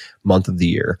competitive month of the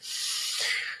year,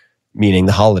 meaning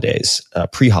the holidays,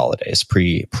 pre-holidays,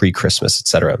 pre-Christmas,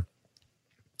 etc.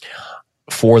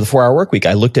 For the 4-Hour Workweek,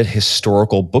 I looked at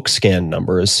historical book scan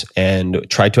numbers and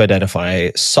tried to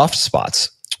identify soft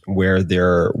spots where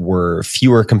there were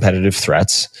fewer competitive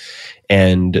threats,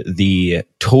 and the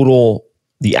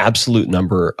absolute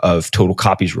number of total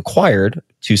copies required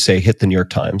to, say, hit the New York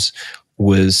Times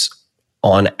was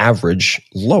on average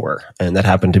lower, and that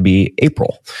happened to be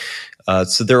April.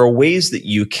 So there are ways that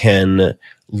you can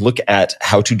look at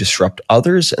how to disrupt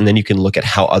others, and then you can look at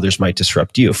how others might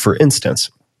disrupt you. For instance,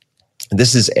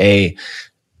 this is a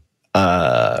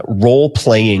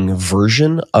role-playing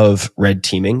version of red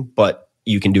teaming, but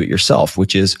you can do it yourself,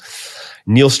 which is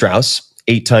Neil Strauss,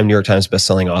 8-time New York Times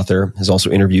bestselling author, has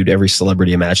also interviewed every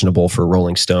celebrity imaginable for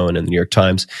Rolling Stone and the New York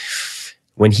Times.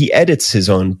 When he edits his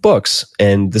own books,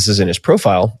 and this is in his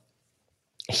profile,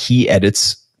 he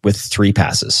edits with 3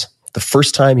 passes. The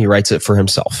first time he writes it for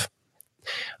himself.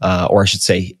 Or I should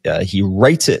say, he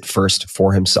writes it first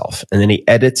for himself, and then he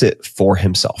edits it for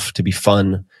himself to be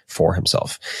fun for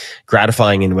himself,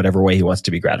 gratifying in whatever way he wants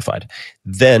to be gratified.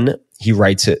 Then he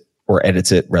writes it, or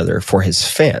edits it rather, for his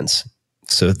fans,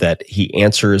 so that he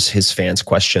answers his fans'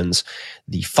 questions,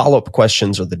 the follow-up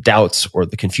questions or the doubts or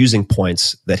the confusing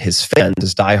points that his fans,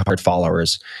 his diehard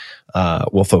followers,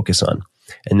 will focus on.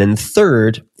 And then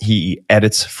third, he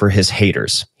edits for his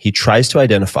haters. He tries to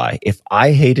identify, if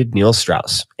I hated Neil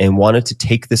Strauss and wanted to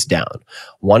take this down,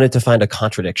 wanted to find a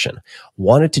contradiction,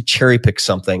 wanted to cherry pick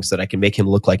something so that I can make him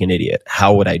look like an idiot,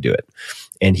 how would I do it?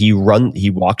 And he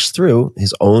walks through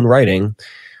his own writing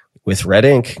with red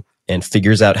ink and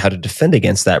figures out how to defend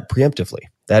against that preemptively.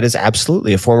 That is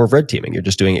absolutely a form of red teaming. You're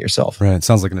just doing it yourself. Right. It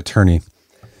sounds like an attorney.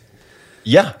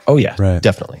 Yeah. Oh, yeah. Right.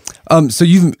 Definitely. So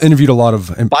you've interviewed a lot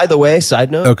of... By the way, side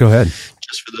note. Oh, go ahead.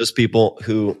 Just for those people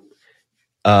who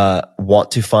want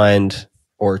to find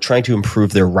or trying to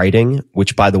improve their writing,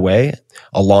 which, by the way,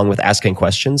 along with asking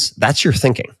questions, that's your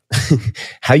thinking.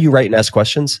 How you write and ask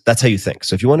questions, that's how you think.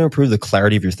 So if you want to improve the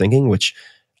clarity of your thinking, which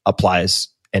applies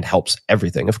and helps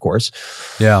everything, of course.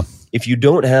 Yeah. If you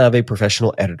don't have a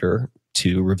professional editor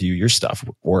to review your stuff,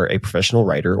 or a professional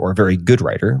writer, or a very good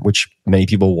writer, which many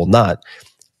people will not,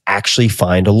 actually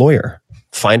find a lawyer.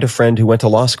 Find a friend who went to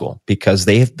law school, because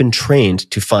they have been trained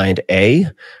to find a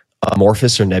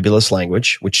amorphous or nebulous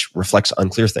language, which reflects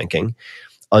unclear thinking,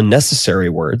 unnecessary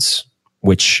words,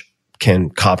 which can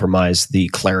compromise the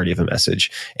clarity of a message,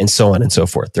 and so on and so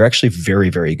forth. They're actually very,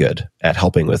 very good at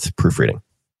helping with proofreading.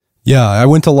 Yeah, I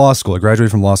went to law school. I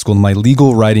graduated from law school, and my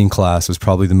legal writing class was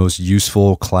probably the most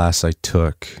useful class I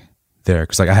took there,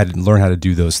 because I had to learn how to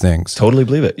do those things. Totally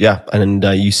believe it. Yeah, and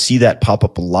you see that pop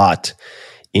up a lot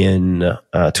in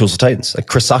Tools of Titans. Like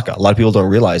Chris Sacca, a lot of people don't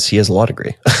realize he has a law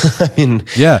degree. I mean,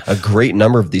 yeah, a great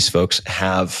number of these folks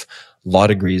have law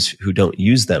degrees who don't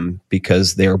use them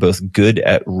because they are both good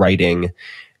at writing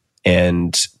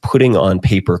and putting on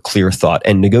paper clear thought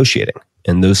and negotiating.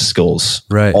 And those skills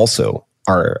also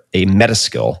are a meta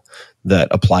skill that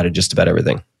apply to just about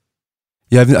everything.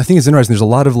 Yeah, I think it's interesting. There's a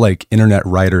lot of like internet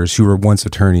writers who were once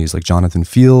attorneys, like Jonathan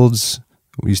Fields,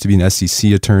 who used to be an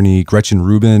SEC attorney, Gretchen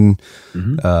Rubin,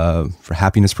 for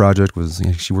Happiness Project,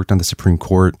 she worked on the Supreme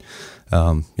Court.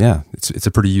 Yeah, it's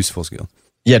a pretty useful skill.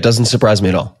 Yeah, it doesn't surprise me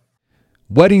at all.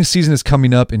 Wedding season is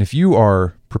coming up, and if you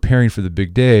are preparing for the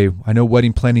big day, I know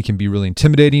wedding planning can be really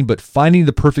intimidating, but finding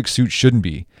the perfect suit shouldn't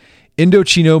be.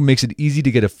 Indochino makes it easy to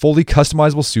get a fully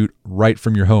customizable suit right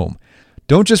from your home.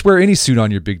 Don't just wear any suit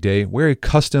on your big day, wear a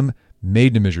custom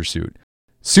made-to-measure suit.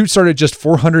 Suits start at just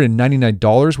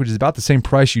 $499, which is about the same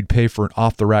price you'd pay for an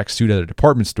off-the-rack suit at a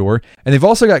department store, and they've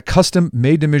also got custom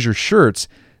made-to-measure shirts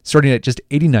starting at just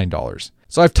 $89.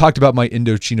 So I've talked about my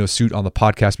Indochino suit on the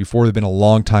podcast before. They've been a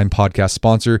long-time podcast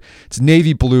sponsor. It's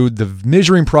navy blue. The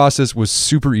measuring process was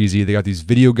super easy. They got these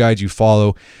video guides you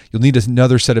follow. You'll need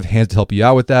another set of hands to help you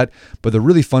out with that. But the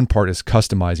really fun part is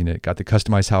customizing it. Got to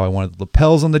customize how I wanted the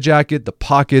lapels on the jacket, the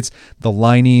pockets, the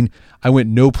lining. I went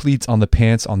no pleats on the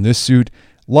pants on this suit.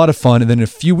 A lot of fun. And then in a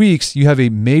few weeks, you have a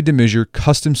made-to-measure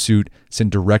custom suit sent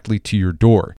directly to your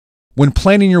door. When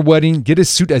planning your wedding, get a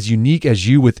suit as unique as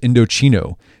you with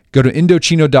Indochino. Go to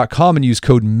Indochino.com and use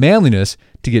code manliness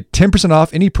to get 10%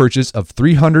 off any purchase of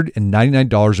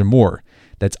 $399 or more.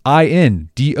 That's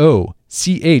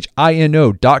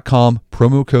INDOCHINO.com,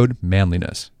 promo code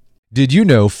manliness. Did you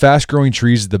know Fast Growing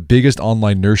Trees is the biggest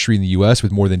online nursery in the U.S.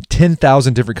 with more than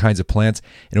 10,000 different kinds of plants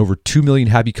and over 2 million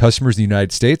happy customers in the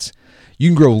United States? You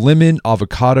can grow lemon,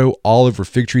 avocado, olive, or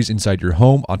fig trees inside your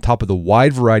home on top of the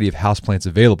wide variety of houseplants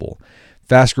available.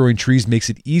 Fast Growing Trees makes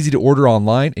it easy to order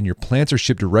online, and your plants are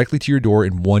shipped directly to your door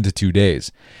in 1 to 2 days.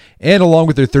 And along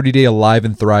with their 30-day Alive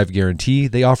and Thrive guarantee,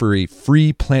 they offer a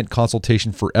free plant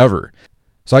consultation forever.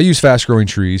 So I use Fast Growing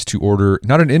Trees to order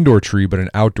not an indoor tree, but an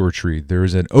outdoor tree. There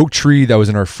is an oak tree that was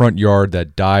in our front yard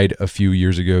that died a few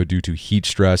years ago due to heat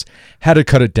stress. Had to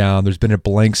cut it down. There's been a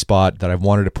blank spot that I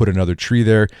wanted to put another tree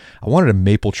there. I wanted a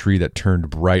maple tree that turned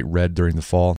bright red during the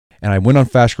fall. And I went on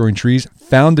Fast Growing Trees,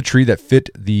 found the tree that fit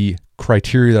the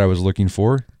criteria that I was looking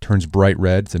for. Turns bright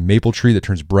red. It's a maple tree that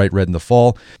turns bright red in the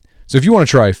fall. So if you want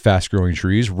to try Fast Growing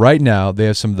Trees, right now they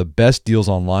have some of the best deals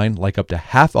online, like up to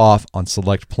half off on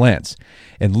select plants.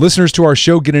 And listeners to our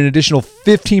show get an additional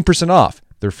 15% off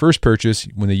their first purchase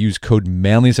when they use code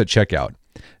manliness at checkout.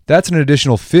 That's an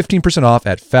additional 15% off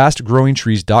at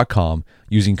fastgrowingtrees.com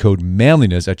using code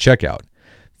manliness at checkout.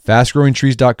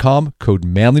 Fastgrowingtrees.com, code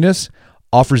manliness.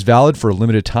 Offers valid for a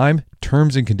limited time.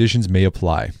 Terms and conditions may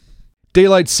apply.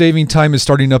 Daylight saving time is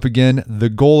starting up again. The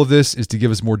goal of this is to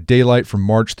give us more daylight from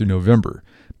March through November.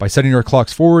 By setting our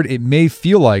clocks forward, it may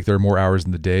feel like there are more hours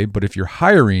in the day, but if you're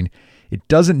hiring, it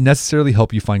doesn't necessarily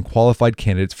help you find qualified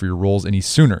candidates for your roles any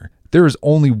sooner. There is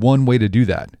only one way to do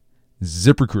that: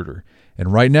 ZipRecruiter.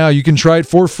 And right now you can try it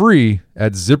for free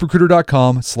at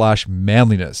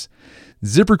ZipRecruiter.com/manliness.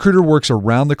 ZipRecruiter works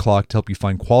around the clock to help you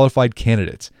find qualified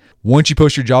candidates. Once you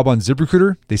post your job on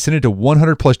ZipRecruiter, they send it to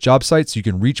 100 plus job sites so you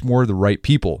can reach more of the right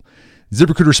people.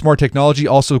 ZipRecruiter's smart technology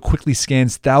also quickly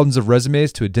scans thousands of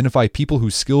resumes to identify people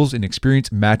whose skills and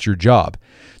experience match your job.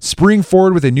 Spring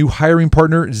forward with a new hiring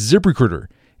partner, ZipRecruiter,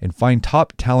 and find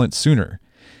top talent sooner.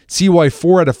 See why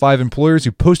 4 out of 5 employers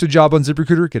who post a job on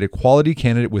ZipRecruiter get a quality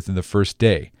candidate within the first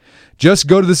day. Just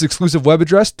go to this exclusive web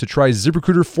address to try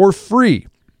ZipRecruiter for free.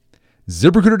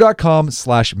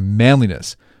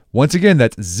 ZipRecruiter.com/manliness. Once again,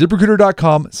 that's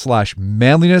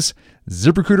ZipRecruiter.com/manliness.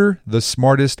 ZipRecruiter, the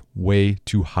smartest way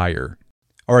to hire.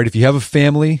 All right, if you have a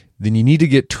family, then you need to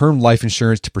get term life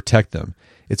insurance to protect them.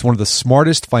 It's one of the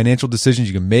smartest financial decisions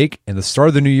you can make, and the start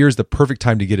of the new year is the perfect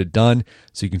time to get it done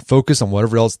so you can focus on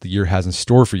whatever else the year has in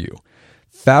store for you.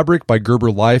 Fabric by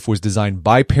Gerber Life was designed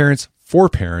by parents for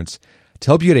parents to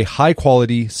help you get a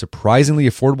high-quality, surprisingly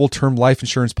affordable term life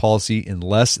insurance policy in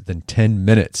less than 10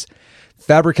 minutes.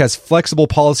 Fabric has flexible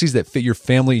policies that fit your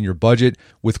family and your budget,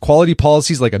 with quality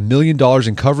policies like $1 million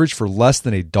in coverage for less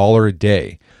than $1 a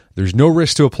day. There's no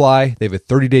risk to apply. They have a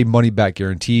 30-day money-back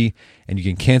guarantee, and you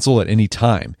can cancel at any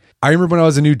time. I remember when I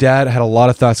was a new dad, I had a lot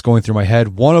of thoughts going through my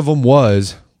head. One of them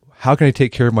was, how can I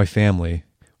take care of my family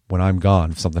when I'm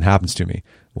gone if something happens to me?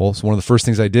 Well, so one of the first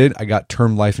things I did, I got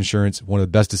term life insurance, one of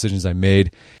the best decisions I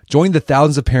made. Join the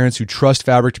thousands of parents who trust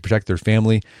Fabric to protect their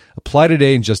family. Apply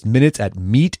today in just minutes at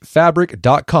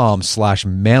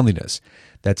meetfabric.com/manliness.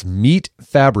 That's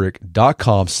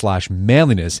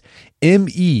meetfabric.com/manliness.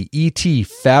 MEET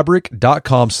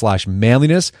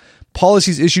fabric.com/manliness.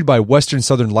 Policies issued by Western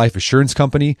Southern Life Assurance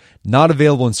Company, not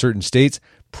available in certain states.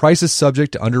 Prices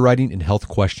subject to underwriting and health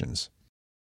questions.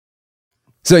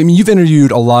 So, I mean, you've interviewed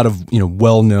a lot of,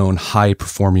 well-known,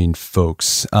 high-performing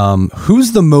folks.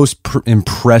 Who's the most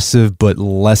impressive but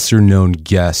lesser-known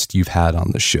guest you've had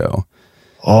on the show?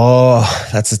 Oh,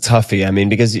 that's a toughie. I mean,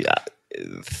 because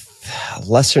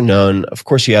lesser known, of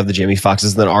course, you have the Jamie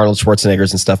Foxxes and then Arnold Schwarzeneggers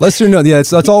and stuff. Lesser known, yeah,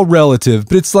 that's all relative.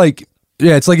 But it's like,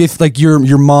 it's like if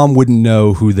your mom wouldn't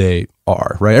know who they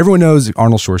are, right? Everyone knows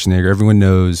Arnold Schwarzenegger. Everyone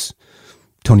knows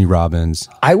Tony Robbins.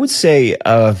 I would say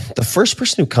the first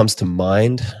person who comes to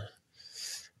mind,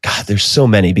 God, there's so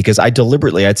many, because I'd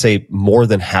say more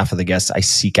than half of the guests I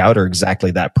seek out are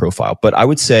exactly that profile. But I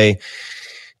would say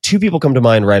 2 people come to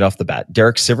mind right off the bat.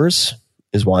 Derek Sivers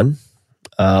is one,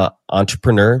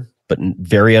 entrepreneur, but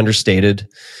very understated,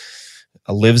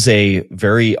 lives a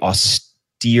very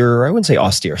austere, I wouldn't say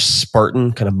austere,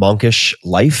 Spartan, kind of monkish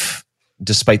life,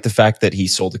 despite the fact that he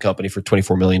sold the company for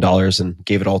 $24 million and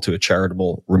gave it all to a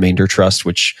charitable remainder trust,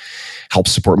 which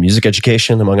helps support music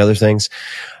education, among other things.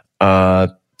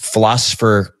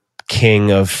 Philosopher,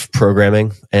 king of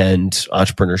programming and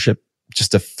entrepreneurship.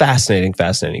 Just a fascinating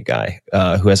guy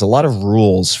who has a lot of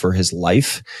rules for his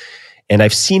life. And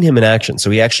I've seen him in action.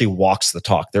 So he actually walks the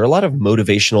talk. There are a lot of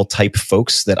motivational type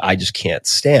folks that I just can't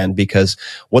stand because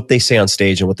what they say on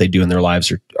stage and what they do in their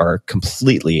lives are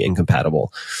completely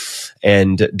incompatible.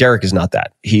 And Derek is not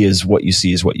that. He is what you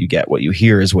see is what you get. What you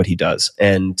hear is what he does.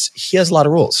 And he has a lot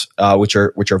of rules, which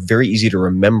are very easy to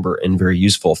remember and very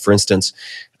useful. For instance,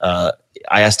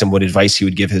 I asked him what advice he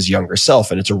would give his younger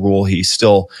self, and it's a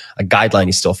guideline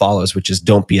he still follows, which is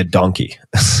don't be a donkey.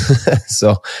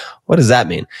 So what does that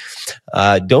mean?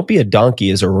 Don't be a donkey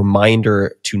is a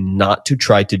reminder to not to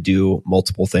try to do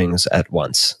multiple things at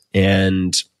once.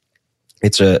 And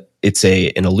it's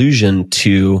an allusion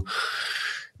to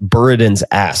Buridan's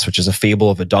ass, which is a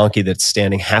fable of a donkey that's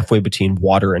standing halfway between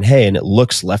water and hay, and it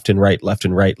looks left and right, left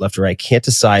and right, left and right, can't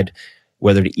decide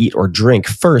whether to eat or drink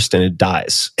first, and it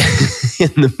dies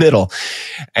in the middle.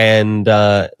 And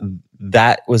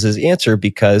that was his answer,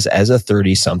 because as a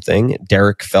 30-something,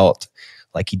 Derek felt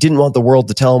like he didn't want the world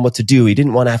to tell him what to do. He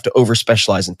didn't want to have to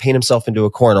over-specialize and paint himself into a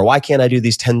corner. Why can't I do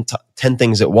these 10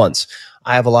 things at once?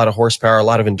 I have a lot of horsepower, a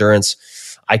lot of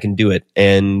endurance. I can do it.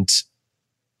 And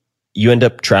you end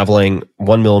up traveling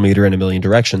 1 millimeter in a million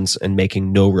directions and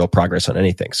making no real progress on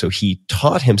anything. So he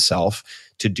taught himself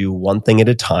to do one thing at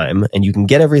a time, and you can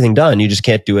get everything done. You just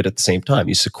can't do it at the same time.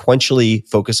 You sequentially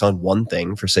focus on one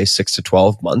thing for say 6 to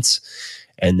 12 months,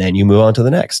 and then you move on to the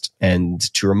next. And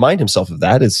to remind himself of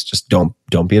that is just don't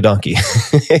be a donkey.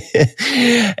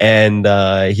 And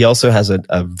he also has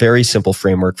a very simple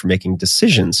framework for making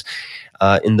decisions.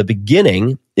 In the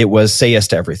beginning, it was say yes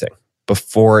to everything.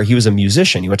 Before he was a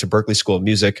musician, he went to Berklee School of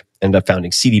Music, ended up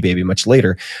founding CD Baby much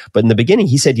later. But in the beginning,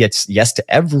 he said yes to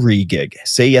every gig,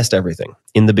 say yes to everything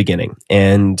in the beginning.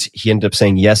 And he ended up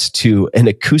saying yes to an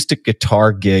acoustic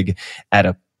guitar gig at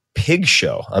a pig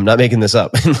show. I'm not making this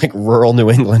up, in like rural New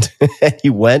England. And he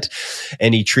went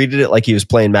and he treated it like he was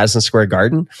playing Madison Square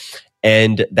Garden.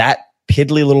 And that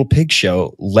piddly little pig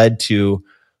show led to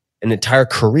an entire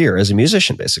career as a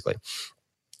musician, basically.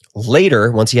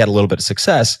 Later, once he had a little bit of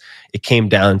success, it came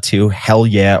down to hell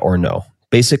yeah or no.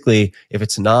 Basically, if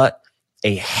it's not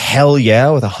a hell yeah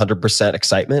with 100%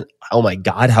 excitement, oh my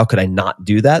God, how could I not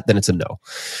do that? Then it's a no.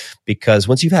 Because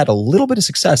once you've had a little bit of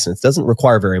success, and it doesn't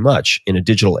require very much in a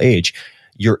digital age,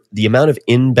 the amount of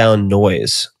inbound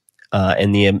noise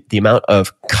and the amount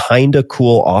of kind of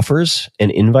cool offers and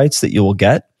invites that you will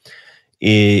get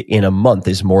in a month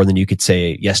is more than you could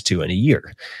say yes to in a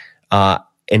year.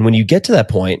 And when you get to that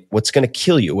point, what's going to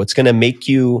kill you, what's going to make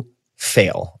you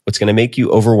fail, what's going to make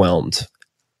you overwhelmed,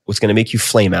 what's going to make you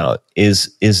flame out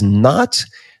is not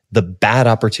the bad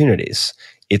opportunities.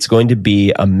 It's going to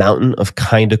be a mountain of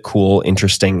kind of cool,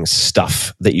 interesting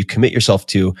stuff that you commit yourself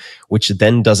to, which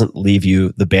then doesn't leave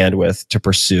you the bandwidth to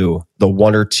pursue the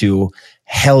one or two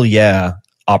hell yeah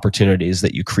opportunities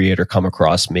that you create or come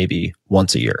across maybe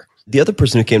once a year. The other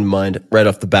person who came to mind right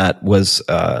off the bat was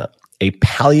a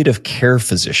palliative care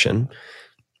physician,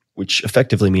 which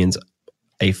effectively means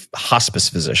a hospice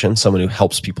physician, someone who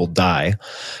helps people die,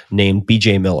 named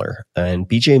BJ Miller. And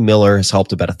BJ Miller has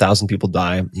helped about 1,000 people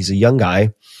die. He's a young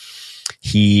guy.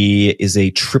 He is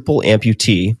a triple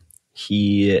amputee.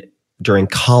 He, during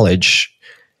college,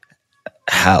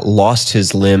 lost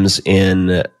his limbs in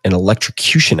an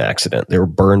electrocution accident. They were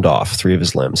burned off, 3 of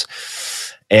his limbs.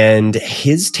 And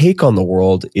his take on the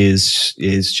world is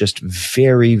just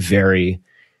very, very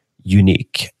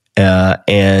unique.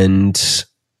 And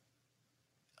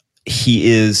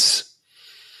he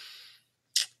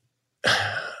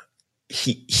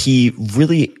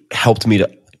really helped me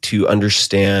to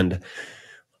understand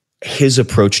his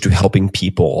approach to helping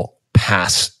people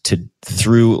pass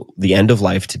through the end of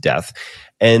life to death.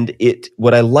 And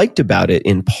what I liked about it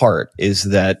in part is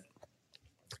that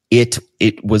it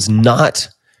was not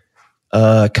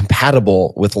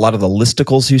compatible with a lot of the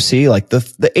listicles you see, like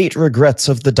the 8 regrets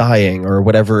of the dying or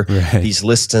whatever these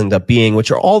lists end up being,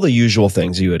 which are all the usual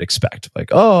things you would expect.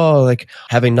 Like, like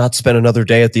having not spent another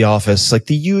day at the office, like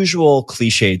the usual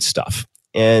cliched stuff.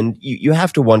 And you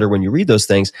have to wonder when you read those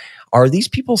things, are these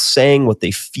people saying what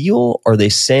they feel? Are they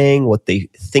saying what they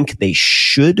think they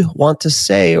should want to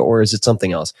say? Or is it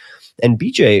something else? And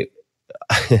BJ,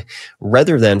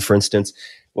 rather than, for instance,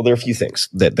 well, there are a few things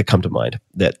that come to mind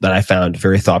that I found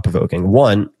very thought-provoking.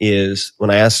 One is when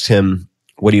I asked him,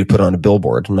 what do you put on a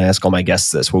billboard? And I ask all my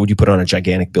guests this, what would you put on a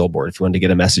gigantic billboard if you wanted to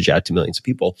get a message out to millions of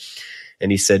people?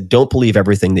 And he said, don't believe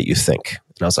everything that you think.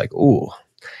 And I was like, ooh,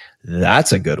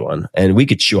 that's a good one. And we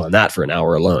could chew on that for an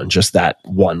hour alone, just that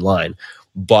one line.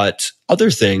 But other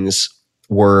things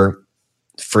were,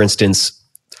 for instance,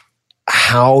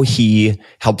 how he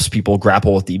helps people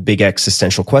grapple with the big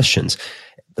existential questions,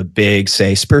 the big,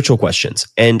 say, spiritual questions.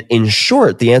 And in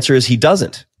short, the answer is he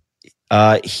doesn't.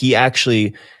 He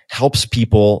actually helps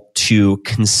people to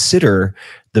consider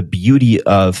the beauty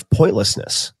of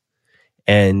pointlessness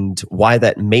and why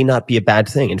that may not be a bad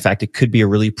thing. In fact, it could be a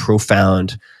really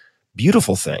profound,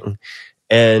 beautiful thing.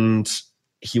 And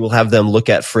he will have them look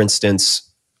at, for instance,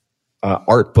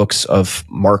 art books of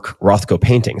Mark Rothko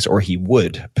paintings, or he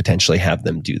would potentially have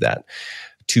them do that,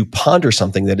 to ponder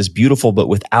something that is beautiful but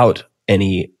without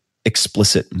any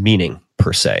explicit meaning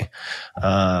per se,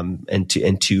 and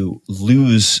to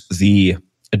lose the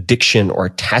addiction or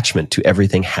attachment to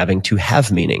everything having to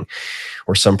have meaning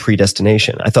or some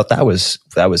predestination. I thought that was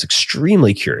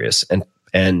extremely curious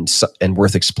and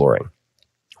worth exploring.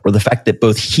 Or the fact that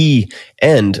both he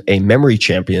and a memory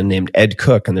champion named Ed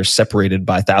Cook, and they're separated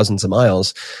by thousands of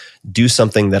miles, do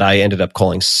something that I ended up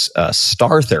calling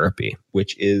star therapy,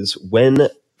 which is when,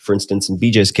 for instance, in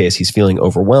BJ's case, he's feeling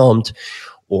overwhelmed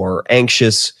or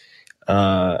anxious,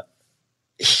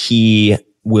 he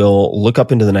will look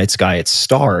up into the night sky at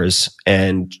stars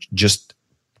and just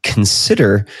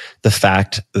consider the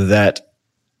fact that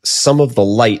some of the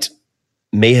light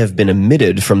may have been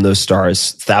emitted from those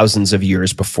stars thousands of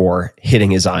years before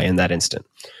hitting his eye in that instant.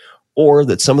 Or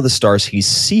that some of the stars he's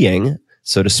seeing,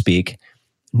 so to speak,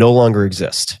 no longer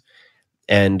exist.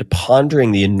 And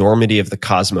pondering the enormity of the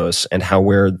cosmos and how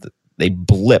they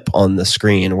blip on the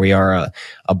screen. We are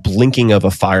a blinking of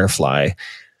a firefly,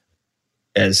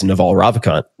 as Naval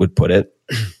Ravikant would put it.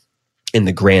 In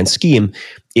the grand scheme,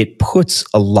 it puts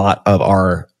a lot of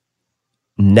our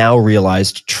now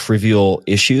realized trivial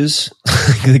issues,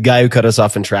 the guy who cut us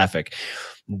off in traffic,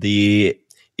 the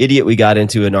idiot we got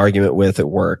into an argument with at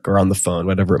work or on the phone,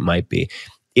 whatever it might be.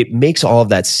 It makes all of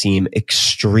that seem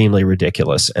extremely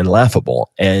ridiculous and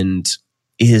laughable, and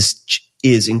is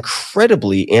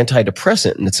incredibly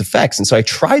antidepressant in its effects. And so I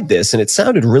tried this, and it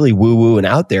sounded really woo-woo and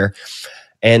out there,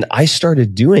 and I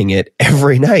started doing it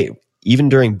every night, even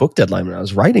during book deadline when I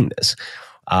was writing this.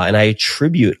 And I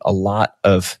attribute a lot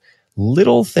of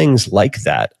little things like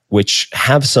that, which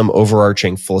have some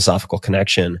overarching philosophical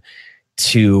connection,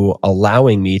 to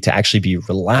allowing me to actually be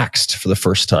relaxed for the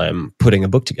first time putting a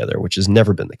book together, which has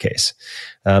never been the case.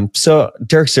 So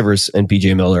Derek Sivers and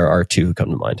BJ Miller are two who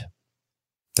come to mind.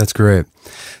 That's great.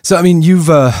 So, I mean, you've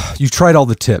tried all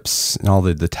the tips and all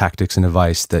the tactics and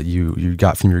advice that you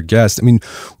got from your guest. I mean,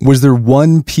 was there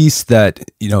one piece that,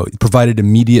 provided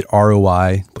immediate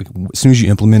ROI? Like, as soon as you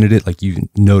implemented it, like, you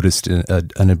noticed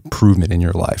an improvement in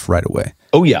your life right away?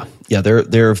 Oh yeah. Yeah.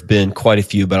 There have been quite a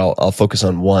few, but I'll focus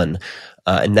on one.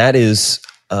 And that is,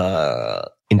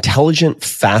 intelligent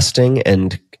fasting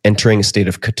and entering a state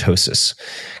of ketosis.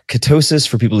 Ketosis,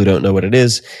 for people who don't know what it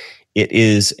is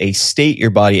a state your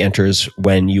body enters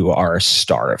when you are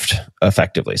starved,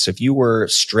 effectively. So if you were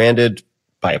stranded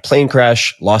by a plane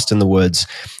crash, lost in the woods,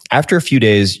 after a few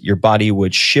days, your body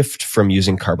would shift from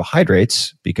using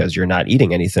carbohydrates because you're not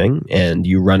eating anything and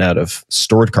you run out of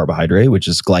stored carbohydrate, which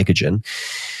is glycogen,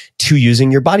 to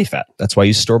using your body fat. That's why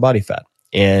you store body fat.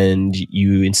 And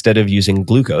you, instead of using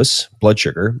glucose, blood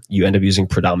sugar, you end up using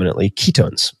predominantly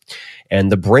ketones.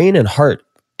 And the brain and heart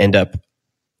end up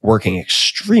working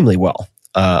extremely well,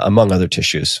 among other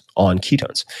tissues, on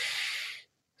ketones.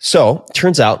 So it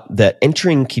turns out that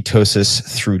entering ketosis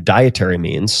through dietary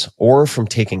means, or from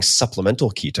taking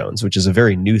supplemental ketones, which is a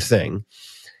very new thing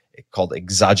called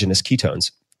exogenous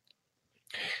ketones,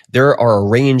 there are a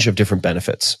range of different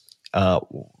benefits.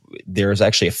 There's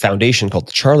actually a foundation called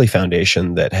the Charlie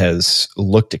Foundation that has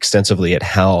looked extensively at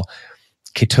how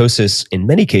ketosis, in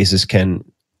many cases, can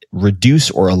reduce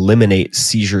or eliminate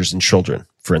seizures in children,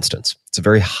 for instance. It's a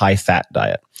very high-fat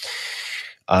diet.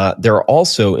 There are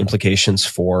also implications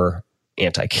for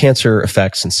anti-cancer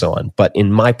effects and so on. But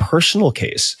in my personal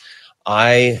case,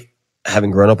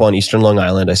 having grown up on Eastern Long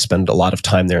Island, I spend a lot of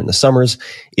time there in the summers.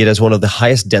 It has one of the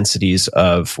highest densities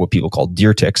of what people call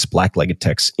deer ticks, black-legged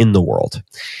ticks, in the world.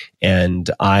 And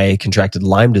I contracted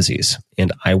Lyme disease,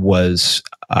 and I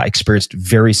experienced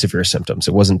very severe symptoms.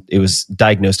 It was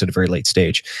diagnosed at a very late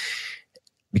stage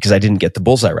because I didn't get the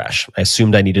bullseye rash. I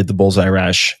assumed I needed the bullseye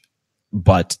rash,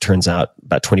 but turns out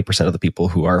about 20% of the people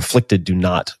who are afflicted do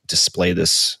not display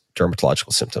this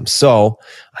dermatological symptoms. So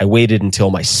I waited until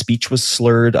my speech was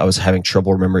slurred. I was having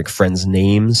trouble remembering friends'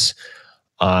 names.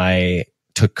 I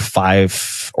took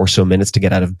 5 or so minutes to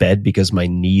get out of bed because my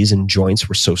knees and joints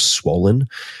were so swollen.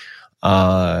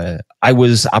 I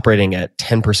was operating at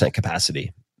 10%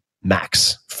 capacity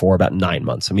max for about 9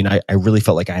 months. I mean, I really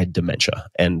felt like I had dementia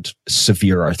and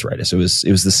severe arthritis. It was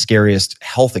the scariest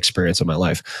health experience of my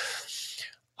life.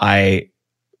 I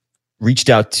reached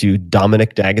out to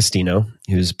Dominic D'Agostino,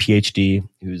 who's a PhD,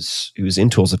 who's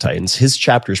in Tools of Titans. His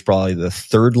chapter is probably the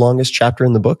third longest chapter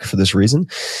in the book for this reason.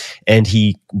 And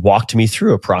he walked me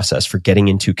through a process for getting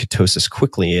into ketosis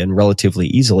quickly and relatively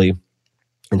easily,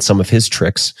 and some of his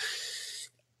tricks.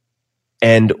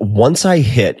 And once I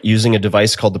hit using a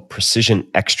device called the Precision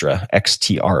Extra,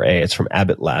 XTRA, it's from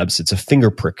Abbott Labs. It's a finger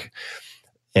prick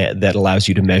that allows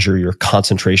you to measure your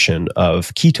concentration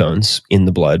of ketones in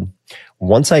the blood.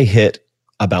 Once I hit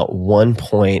about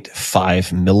 1.5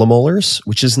 millimolars,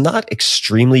 which is not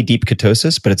extremely deep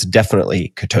ketosis, but it's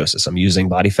definitely ketosis. I'm using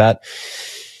body fat.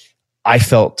 I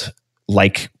felt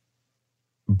like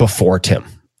before Tim.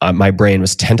 My brain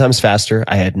was 10 times faster.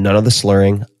 I had none of the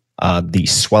slurring. The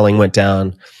swelling went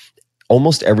down.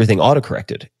 Almost everything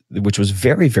autocorrected, which was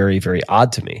very, very, very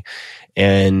odd to me.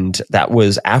 And that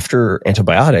was after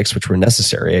antibiotics, which were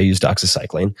necessary. I used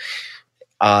doxycycline.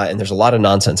 And there's a lot of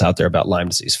nonsense out there about Lyme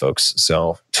disease, folks.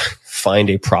 So find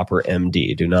a proper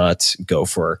MD. Do not go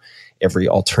for every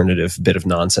alternative bit of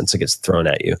nonsense that gets thrown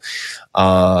at you.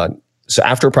 So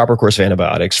after a proper course of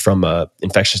antibiotics from an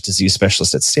infectious disease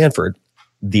specialist at Stanford,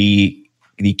 the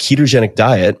ketogenic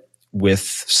diet with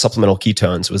supplemental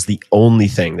ketones was the only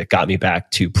thing that got me back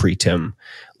to pre-Tim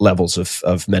levels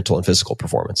of mental and physical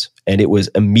performance. And it was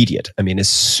immediate. I mean, as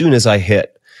soon as I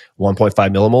hit 1.5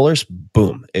 millimolars,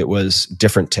 boom, it was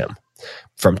different Tim,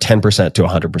 from 10% to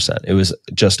 100%. It was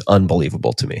just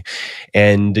unbelievable to me.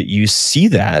 And you see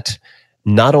that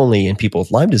not only in people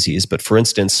with Lyme disease, but for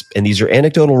instance, and these are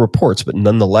anecdotal reports, but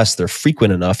nonetheless, they're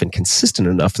frequent enough and consistent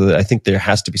enough that I think there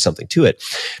has to be something to it.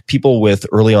 People with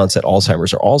early onset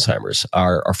Alzheimer's or Alzheimer's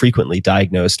are frequently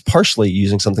diagnosed partially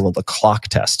using something called the clock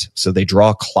test. So they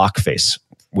draw a clock face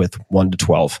with 1 to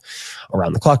 12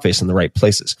 around the clock face in the right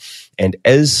places. And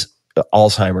as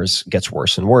Alzheimer's gets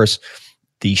worse and worse,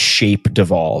 the shape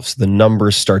devolves, the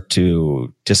numbers start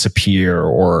to disappear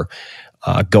or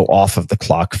go off of the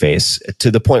clock face to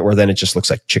the point where then it just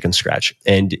looks like chicken scratch.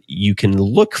 And you can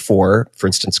look for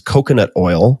instance, coconut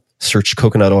oil, search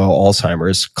coconut oil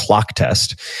Alzheimer's clock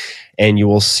test, and you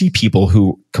will see people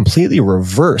who completely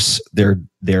reverse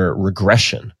their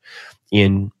regression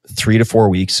in 3 to 4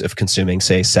 weeks of consuming,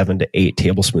 say, 7 to 8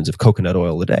 tablespoons of coconut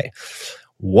oil a day.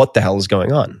 What the hell is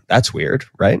going on? That's weird,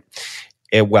 right?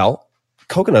 Well,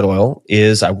 coconut oil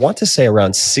is, I want to say,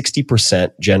 around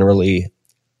 60% generally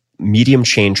medium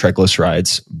chain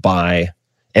triglycerides by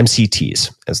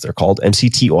MCTs, as they're called,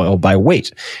 MCT oil by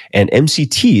weight. And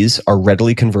MCTs are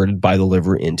readily converted by the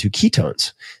liver into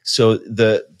ketones. So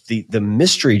the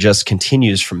mystery just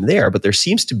continues from there, but there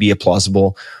seems to be a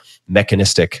plausible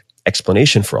mechanistic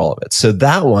explanation for all of it. So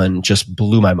that one just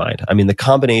blew my mind. I mean, the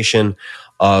combination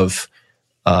of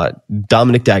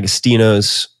Dominic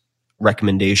D'Agostino's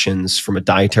recommendations from a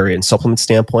dietary and supplement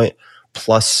standpoint,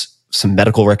 plus some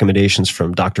medical recommendations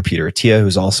from Dr. Peter Attia,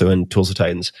 who's also in Tools of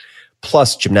Titans,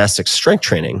 plus gymnastics strength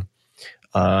training,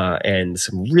 and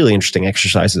some really interesting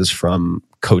exercises from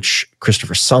Coach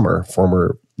Christopher Sommer,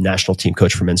 former national team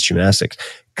coach for men's gymnastics,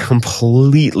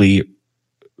 completely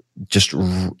just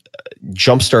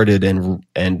jump-started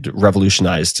and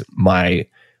revolutionized my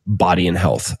body and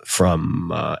health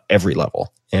from every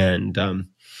level. And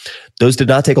those did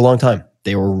not take a long time.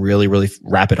 They were really, really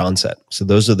rapid onset. So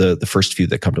those are the first few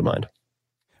that come to mind.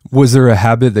 Was there a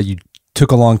habit that you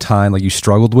took a long time, like you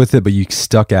struggled with it, but you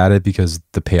stuck at it because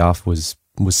the payoff was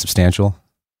substantial?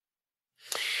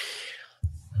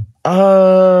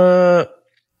 Or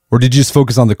did you just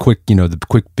focus on the quick,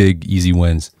 big, easy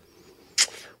wins?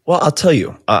 Well, I'll tell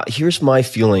you, here's my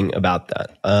feeling about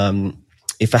that.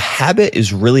 If a habit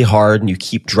is really hard and you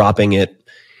keep dropping it,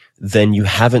 then you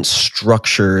haven't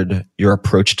structured your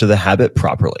approach to the habit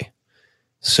properly.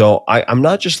 So I'm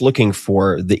not just looking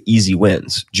for the easy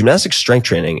wins. Gymnastic strength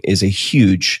training is a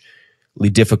hugely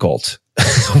difficult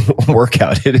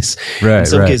workout. It is, in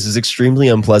some cases, extremely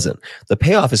unpleasant. The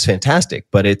payoff is fantastic,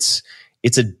 but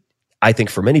I think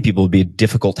for many people, it would be a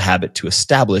difficult habit to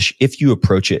establish if you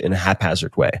approach it in a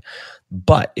haphazard way.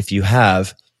 But if you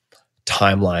have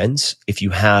timelines, if you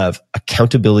have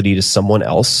accountability to someone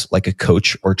else, like a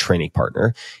coach or training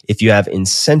partner, if you have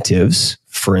incentives,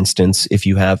 for instance, if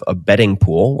you have a betting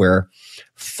pool where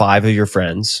 5 of your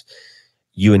friends,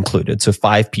 you included, so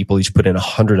 5 people each put in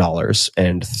 $100,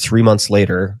 and 3 months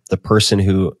later, the person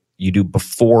who you do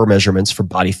before measurements for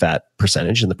body fat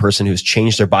percentage and the person who's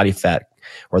changed their body fat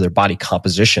or their body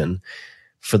composition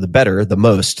for the better, the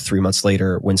most, 3 months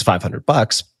later wins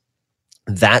 $500.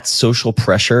 that social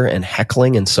pressure and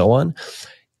heckling and so on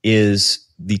is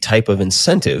the type of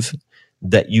incentive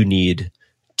that you need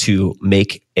to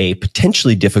make a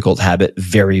potentially difficult habit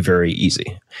very, very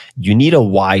easy. You need a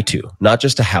why to, not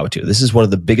just a how to. This is one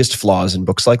of the biggest flaws in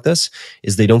books like this,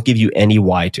 is they don't give you any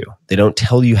why to. They don't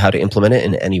tell you how to implement it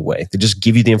in any way. They just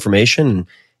give you the information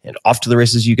and off to the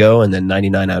races you go, and then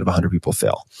 99 out of 100 people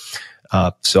fail.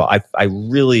 So I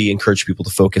really encourage people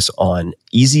to focus on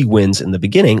easy wins in the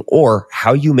beginning, or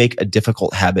how you make a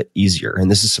difficult habit easier.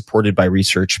 And this is supported by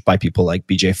research by people like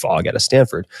BJ Fogg out of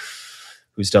Stanford,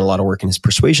 who's done a lot of work in his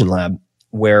persuasion lab,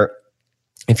 where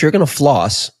if you're going to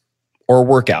floss or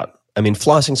work out, I mean,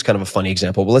 flossing is kind of a funny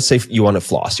example, but let's say you want to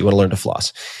floss, you want to learn to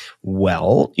floss.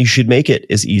 Well, you should make it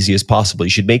as easy as possible. You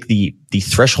should make the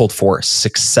threshold for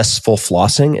successful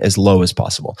flossing as low as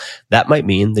possible. That might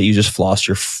mean that you just floss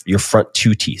your front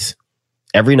 2 teeth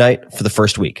every night for the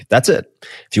first week. That's it.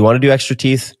 If you want to do extra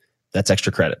teeth, that's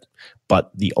extra credit. But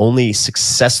the only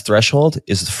success threshold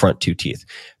is the front 2 teeth,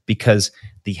 because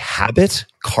the habit,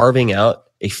 carving out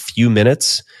a few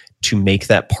minutes to make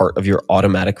that part of your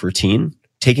automatic routine,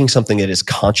 taking something that is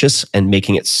conscious and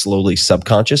making it slowly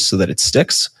subconscious so that it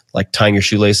sticks, like tying your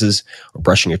shoelaces or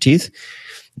brushing your teeth,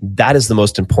 that is the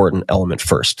most important element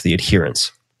first, the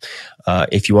adherence.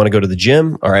 If you want to go to the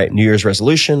gym, all right, New Year's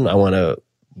resolution, I want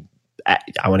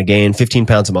to gain 15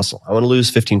 pounds of muscle. I want to lose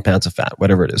 15 pounds of fat,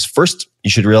 whatever it is. First, you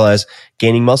should realize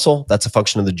gaining muscle, that's a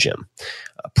function of the gym,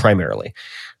 primarily.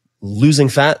 Losing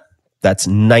fat, that's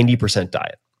 90%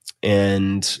 diet,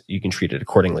 and you can treat it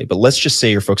accordingly. But let's just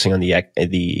say you're focusing on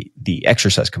the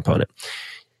exercise component.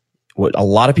 What a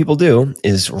lot of people do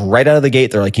is right out of the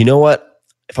gate, they're like, you know what?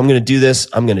 If I'm going to do this,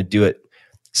 I'm going to do it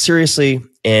seriously,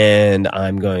 and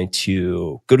I'm going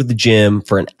to go to the gym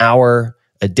for an hour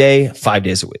a day, 5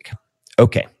 days a week.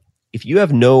 Okay. If you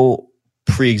have no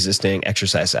pre-existing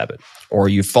exercise habit, or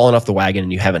you've fallen off the wagon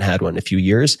and you haven't had one in a few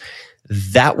years,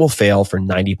 that will fail for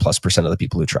 90+% of the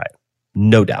people who try it.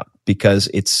 No doubt, because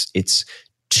it's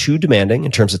too demanding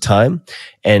in terms of time,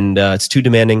 and it's too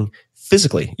demanding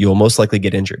physically. You will most likely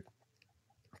get injured.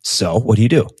 So what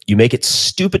do? You make it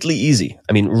stupidly easy.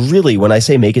 I mean, really, when I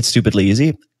say make it stupidly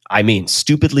easy, I mean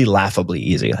stupidly, laughably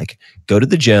easy. Like, go to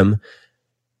the gym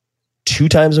 2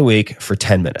 times a week for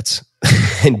 10 minutes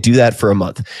and do that for a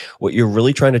month. What you're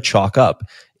really trying to chalk up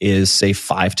is, say,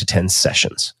 5 to 10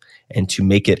 sessions, and to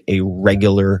make it a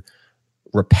regular,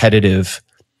 repetitive,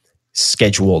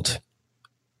 scheduled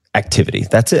activity.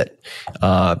 That's it.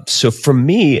 So for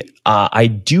me, I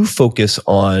do focus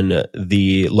on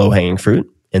the low-hanging fruit,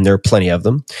 and there are plenty of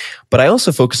them, but I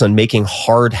also focus on making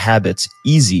hard habits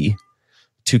easy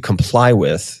to comply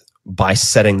with by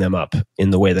setting them up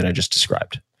in the way that I just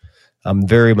described. I'm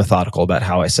very methodical about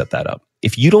how I set that up.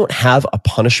 If you don't have a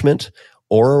punishment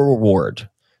or a reward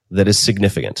that is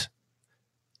significant,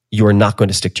 you are not going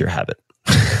to stick to your habit.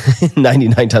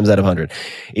 99 times out of 100.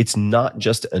 It's not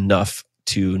just enough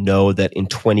to know that in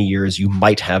 20 years you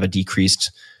might have a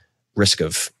decreased risk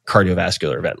of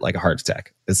cardiovascular event like a heart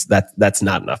attack. That's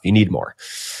not enough. You need more.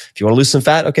 If you want to lose some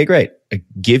fat, okay, great.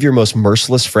 Give your most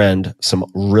merciless friend some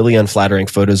really unflattering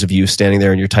photos of you standing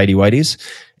there in your tighty whities.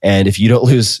 And if you don't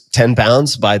lose 10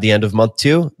 pounds by the end of month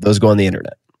 2, those go on the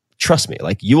internet. Trust me,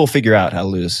 like, you will figure out how to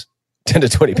lose 10 to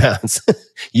 20 pounds.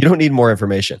 You don't need more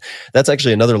information. That's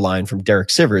actually another line from Derek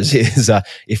Sivers is,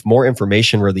 if more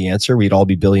information were the answer, we'd all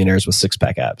be billionaires with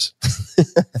 6-pack abs.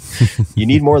 You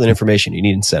need more than information. You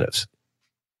need incentives.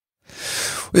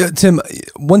 Yeah, Tim,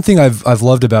 one thing I've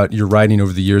loved about your writing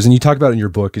over the years, and you talk about it in your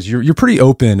book, is you're pretty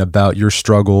open about your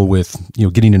struggle with,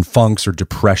 getting in funks or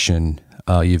depression.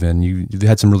 Even you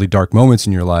had some really dark moments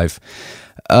in your life.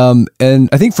 And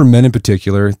I think for men in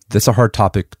particular, that's a hard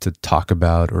topic to talk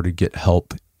about, or to get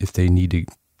help if they need to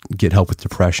get help with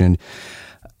depression.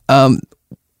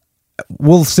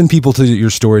 We'll send people to your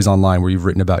stories online where you've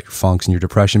written about your funks and your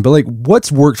depression, but like,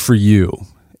 what's worked for you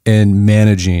in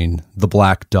managing the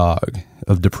black dog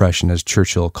of depression, as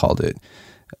Churchill called it?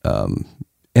 And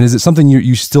is it something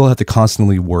you still have to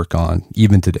constantly work on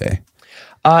even today?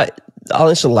 I'll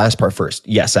answer the last part first.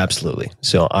 Yes, absolutely.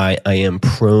 So I am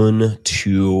prone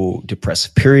to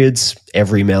depressive periods.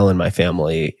 Every male in my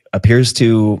family appears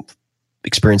to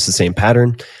experience the same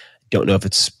pattern. Don't know if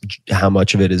it's how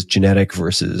much of it is genetic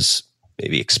versus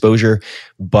maybe exposure,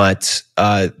 but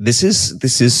this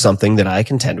is something that I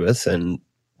contend with, and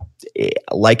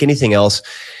like anything else,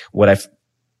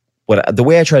 the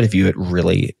way I try to view it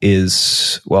really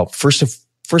is, well, first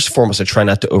and foremost, I try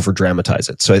not to over dramatize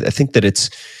it. So I think that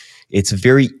it's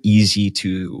very easy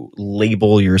to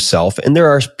label yourself, and there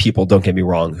are people, don't get me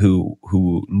wrong,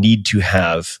 who need to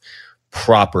have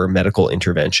proper medical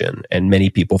intervention. And many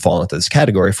people fall into this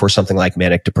category for something like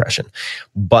manic depression.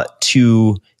 But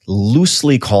to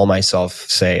loosely call myself,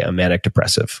 say, a manic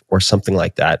depressive or something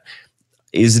like that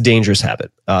is a dangerous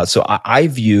habit. So I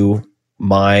view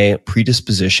my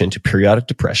predisposition to periodic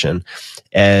depression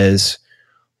as,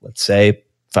 let's say,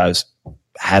 if I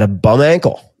had a bum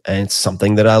ankle and it's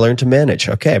something that I learned to manage.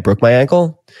 Okay, I broke my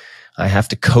ankle. I have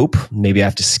to cope. Maybe I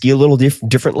have to ski a little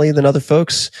differently than other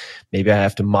folks. Maybe I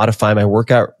have to modify my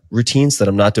workout routines so that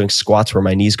I'm not doing squats where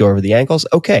my knees go over the ankles.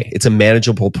 Okay, it's a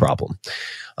manageable problem.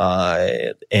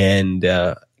 And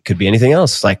could be anything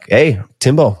else. Like, hey,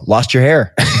 Timbo, lost your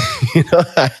hair.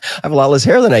 I have a lot less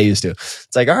hair than I used to.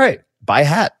 It's like, all right, buy a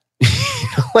hat.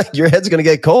 Like your head's going to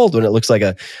get cold when it looks like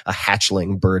a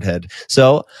hatchling bird head.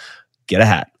 So get a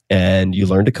hat and you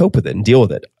learn to cope with it and deal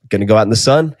with it. Going to go out in the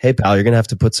sun? Hey, pal, you're going to have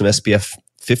to put some SPF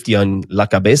 50 on la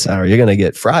cabeza or you're going to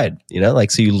get fried,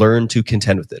 so you learn to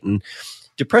contend with it. And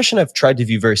depression, I've tried to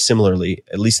view very similarly,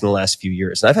 at least in the last few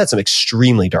years. And I've had some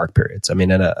extremely dark periods. I mean,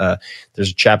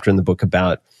 there's a chapter in the book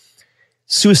about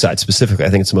suicide specifically. I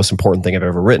think it's the most important thing I've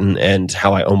ever written and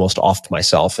how I almost offed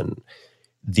myself and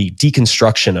the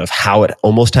deconstruction of how it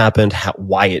almost happened,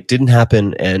 why it didn't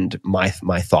happen, and my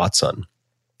thoughts on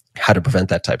how to prevent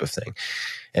that type of thing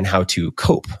and how to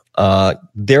cope.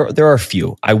 There are a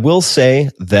few. I will say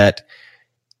that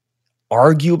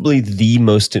arguably the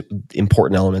most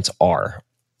important elements are,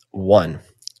 one,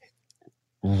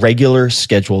 regular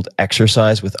scheduled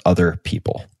exercise with other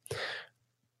people.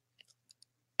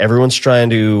 Everyone's trying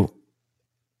to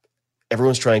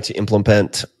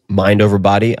implement mind over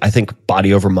body. I think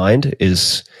body over mind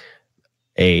is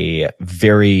a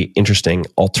very interesting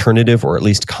alternative, or at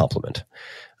least complement.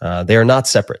 They are not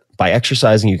separate. By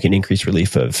exercising, you can increase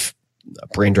relief of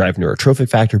brain-derived neurotrophic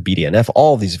factor, BDNF,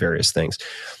 all of these various things.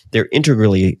 They're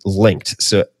integrally linked.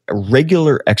 So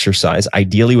regular exercise,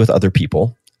 ideally with other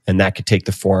people, and that could take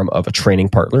the form of a training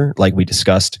partner, like we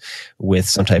discussed, with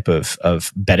some type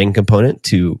of betting component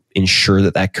to ensure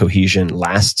that cohesion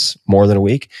lasts more than a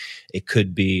week. It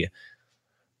could be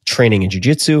training in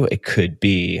jiu-jitsu. It could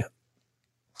be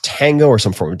tango or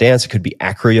some form of dance. It could be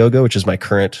acro yoga, which is my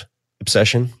current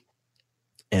obsession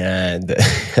and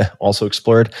also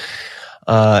explored.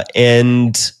 That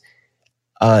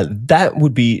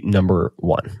would be number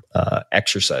one,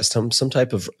 exercise, some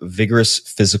type of vigorous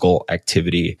physical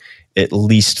activity at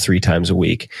least 3 times a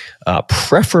week,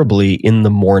 preferably in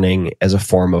the morning as a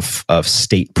form of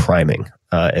state priming,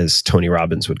 as Tony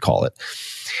Robbins would call it.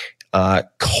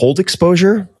 Cold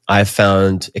exposure, I've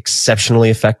found exceptionally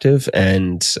effective,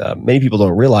 and many people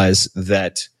don't realize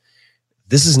that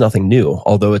this is nothing new,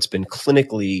 although it's been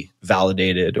clinically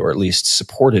validated or at least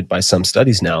supported by some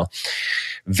studies now.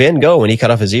 Van Gogh, when he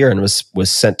cut off his ear and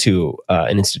was sent to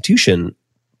an institution,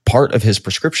 part of his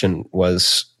prescription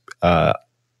was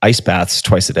ice baths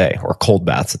twice a day, or cold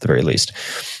baths at the very least.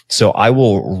 So I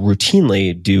will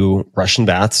routinely do Russian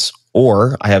baths,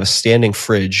 or I have a standing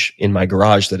fridge in my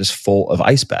garage that is full of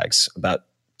ice bags, about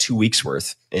 2 weeks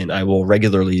worth, and I will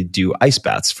regularly do ice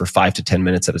baths for 5 to 10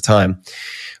 minutes at a time,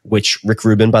 which Rick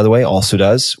Rubin, by the way, also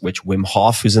does, which Wim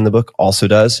Hof, who's in the book, also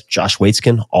does, Josh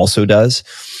Waitzkin also does.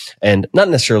 And not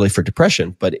necessarily for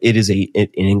depression, but it is an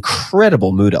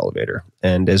incredible mood elevator.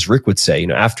 And as Rick would say,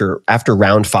 after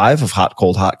round 5 of hot,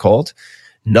 cold,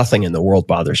 nothing in the world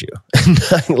bothers you.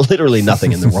 Literally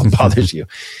nothing in the world bothers you.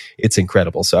 It's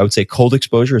incredible. So I would say cold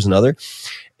exposure is another.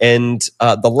 And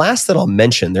the last that I'll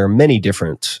mention, there are many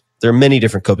different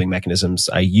coping mechanisms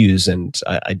I use, and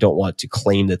I don't want to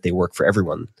claim that they work for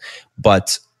everyone,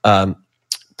 but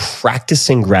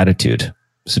practicing gratitude.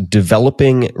 So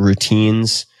developing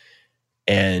routines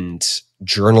and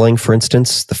journaling, for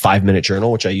instance, the 5-minute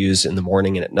journal, which I use in the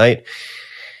morning and at night.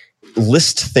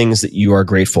 List things that you are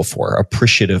grateful for,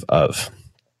 appreciative of.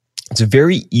 It's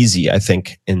very easy, I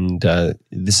think, and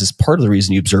this is part of the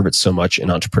reason you observe it so much in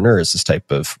entrepreneurs, this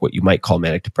type of what you might call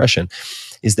manic depression,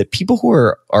 is that people who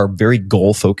are very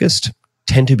goal-focused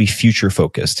tend to be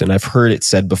future-focused. And I've heard it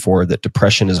said before that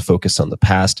depression is a focus on the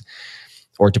past,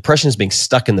 or depression is being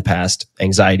stuck in the past,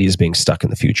 anxiety is being stuck in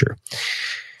the future.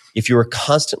 If you are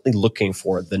constantly looking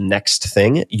for the next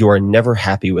thing, you are never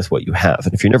happy with what you have.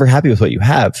 And if you're never happy with what you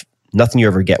have, nothing you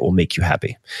ever get will make you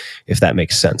happy, if that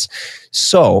makes sense.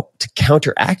 So to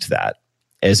counteract that,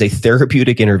 as a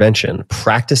therapeutic intervention,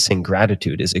 practicing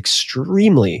gratitude is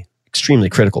extremely, extremely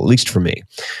critical, at least for me.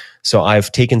 So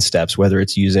I've taken steps, whether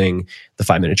it's using the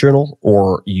 5-minute journal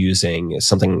or using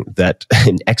something that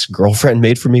an ex-girlfriend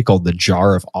made for me called the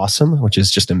Jar of Awesome, which is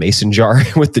just a mason jar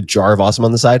with the Jar of Awesome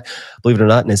on the side. Believe it or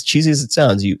not, and as cheesy as it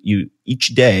sounds, you each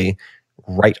day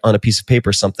write on a piece of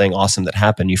paper something awesome that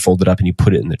happened. You fold it up and you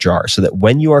put it in the jar, so that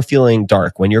when you are feeling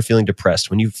dark, when you're feeling depressed,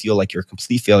 when you feel like you're a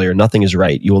complete failure, nothing is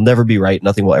right, you will never be right,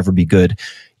 nothing will ever be good,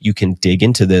 you can dig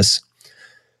into this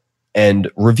and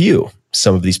review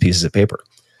some of these pieces of paper.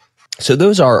 So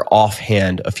those are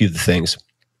offhand a few of the things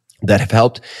that have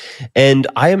helped. And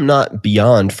I am not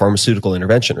beyond pharmaceutical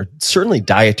intervention, or certainly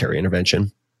dietary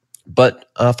intervention, but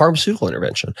pharmaceutical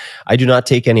intervention. I do not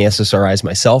take any SSRIs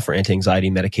myself or anti-anxiety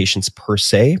medications per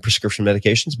se, prescription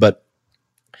medications, but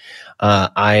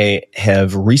I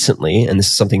have recently, and this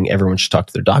is something everyone should talk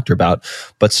to their doctor about,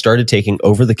 but started taking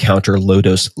over-the-counter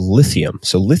low-dose lithium.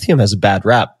 So lithium has a bad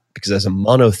rap because as a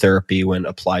monotherapy when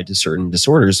applied to certain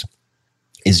disorders,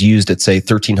 is used at, say,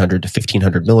 1,300 to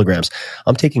 1,500 milligrams.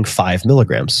 I'm taking 5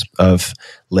 milligrams of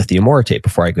lithium orotate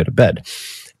before I go to bed.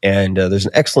 And there's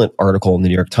an excellent article in the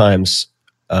New York Times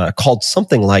called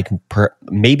something like,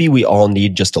 maybe we all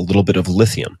need just a little bit of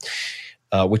lithium,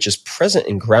 which is present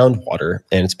in groundwater.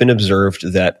 And it's been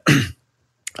observed that,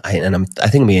 I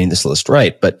think I'm getting this list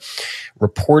right, but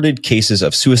reported cases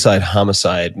of suicide,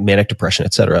 homicide, manic depression,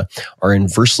 etc., are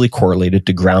inversely correlated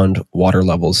to groundwater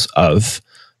levels of,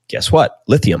 guess what?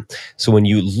 Lithium. So when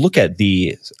you look at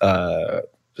the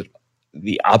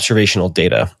observational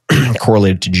data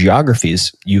correlated to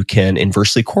geographies, you can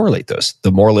inversely correlate those.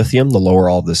 The more lithium, the lower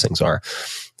all of those things are.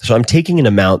 So I'm taking an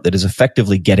amount that is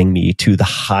effectively getting me to the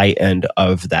high end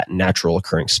of that natural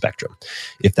occurring spectrum,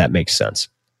 if that makes sense.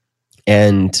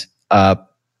 And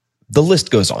the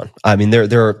list goes on. I mean,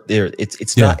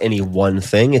 it's not any one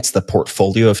thing. It's the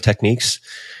portfolio of techniques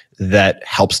that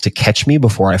helps to catch me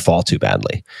before I fall too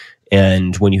badly.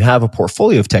 And when you have a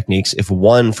portfolio of techniques, if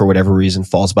one, for whatever reason,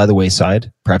 falls by the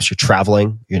wayside, perhaps you're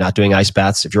traveling, you're not doing ice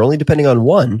baths, if you're only depending on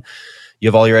one, you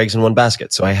have all your eggs in one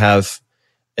basket. So I have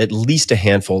at least a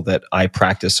handful that I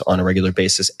practice on a regular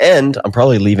basis. And I'm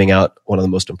probably leaving out one of the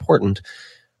most important,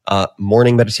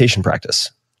 morning meditation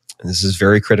practice. And this is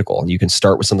very critical. You can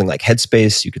start with something like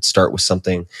Headspace. You could start with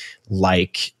something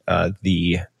like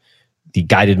the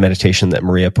guided meditation that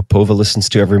Maria Popova listens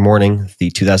to every morning,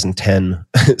 the 2010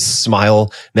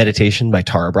 Smile meditation by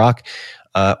Tara Brach.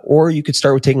 Or you could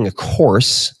start with taking a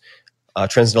course, a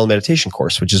Transcendental Meditation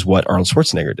course, which is what Arnold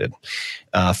Schwarzenegger did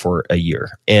for a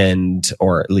year,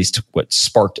 or at least what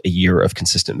sparked a year of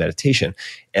consistent meditation.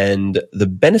 And the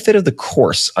benefit of the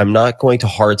course, I'm not going to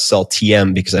hard sell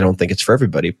TM because I don't think it's for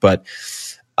everybody, but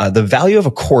the value of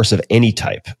a course of any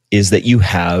type is that you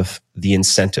have the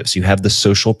incentives, you have the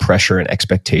social pressure and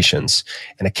expectations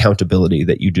and accountability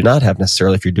that you do not have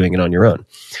necessarily if you're doing it on your own.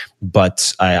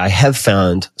 But I have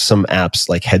found some apps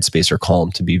like Headspace or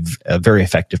Calm to be a very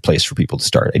effective place for people to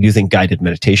start. I do think guided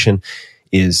meditation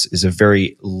is a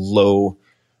very low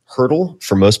hurdle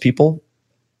for most people,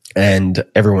 and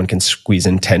everyone can squeeze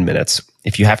in 10 minutes.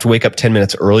 If you have to wake up 10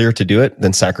 minutes earlier to do it,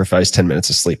 then sacrifice 10 minutes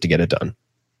of sleep to get it done.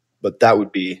 But that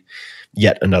would be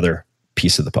yet another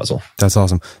piece of the puzzle. That's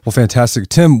awesome. Well, fantastic.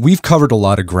 Tim, we've covered a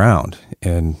lot of ground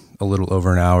in a little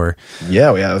over an hour.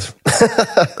 Yeah, we have.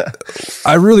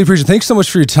 I really appreciate it. Thanks so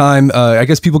much for your time. I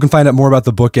guess people can find out more about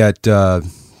the book at,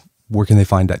 where can they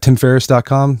find that?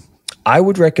 timferriss.com? I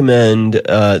would recommend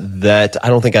that. I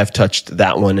don't think I've touched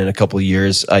that one in a couple of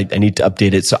years. I need to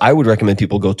update it. So I would recommend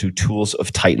people go to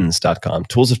toolsoftitans.com.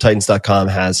 Toolsoftitans.com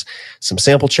has some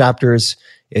sample chapters.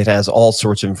 It has all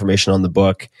sorts of information on the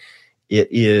book. It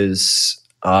is,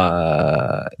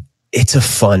 it's a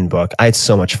fun book. I had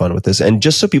so much fun with this. And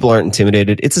just so people aren't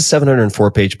intimidated, it's a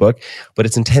 704-page book, but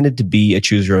it's intended to be a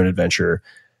choose your own adventure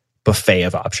buffet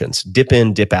of options. Dip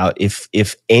in, dip out.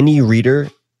 If any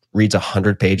reader reads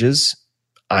 100 pages,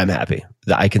 I'm happy.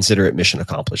 I consider it mission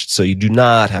accomplished. So you do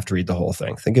not have to read the whole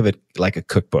thing. Think of it like a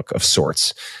cookbook of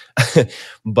sorts.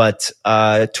 But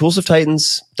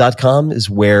toolsoftitans.com is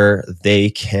where they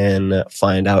can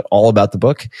find out all about the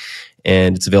book,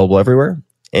 and it's available everywhere.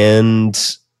 And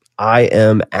I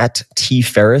am at T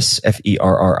Ferriss,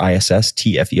 Ferriss,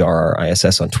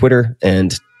 TFERRISS on Twitter,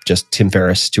 and just Tim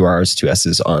Ferriss, 2 R's, 2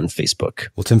 S's on Facebook.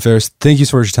 Well, Tim Ferriss, thank you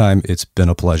so much for your time. It's been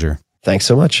a pleasure. Thanks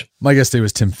so much. My guest today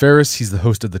was Tim Ferriss. He's the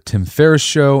host of The Tim Ferriss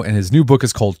Show, and his new book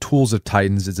is called Tools of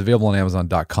Titans. It's available on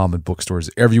Amazon.com and bookstores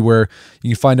everywhere.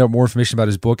 You can find out more information about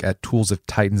his book at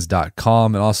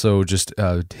toolsoftitans.com, and also just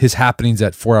his happenings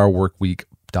at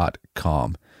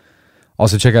 4hourworkweek.com.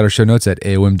 Also, check out our show notes at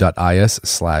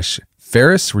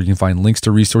aom.is/Ferriss, where you can find links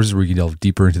to resources where you can delve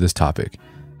deeper into this topic.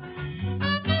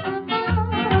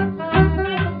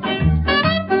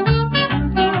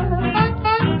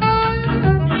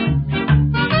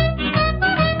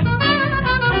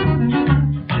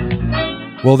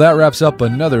 Well, that wraps up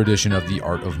another edition of the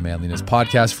Art of Manliness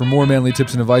podcast. For more manly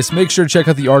tips and advice, make sure to check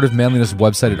out the Art of Manliness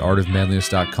website at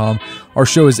artofmanliness.com. Our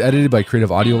show is edited by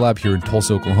Creative Audio Lab here in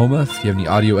Tulsa, Oklahoma. If you have any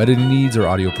audio editing needs or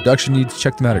audio production needs,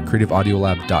 check them out at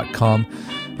creativeaudiolab.com.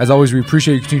 As always, we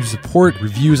appreciate your continued support.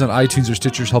 Reviews on iTunes or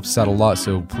Stitchers helps us out a lot,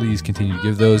 so please continue to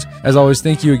give those. As always,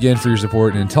 thank you again for your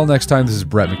support. And until next time, this is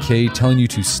Brett McKay telling you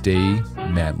to stay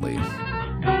manly.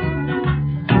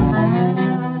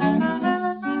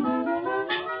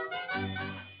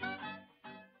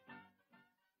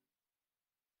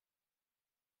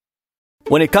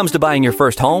 When it comes to buying your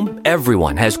first home,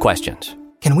 everyone has questions.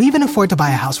 Can we even afford to buy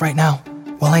a house right now?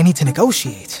 Well, I need to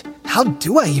negotiate. How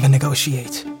do I even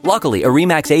negotiate? Luckily, a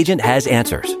RE/MAX agent has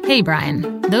answers. Hey,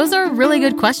 Brian, those are really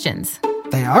good questions.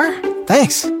 They are?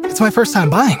 Thanks. It's my first time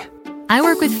buying. I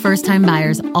work with first-time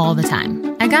buyers all the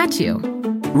time. I got you.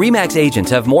 RE/MAX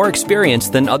agents have more experience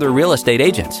than other real estate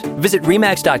agents. Visit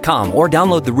RE/MAX.com or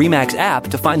download the RE/MAX app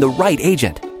to find the right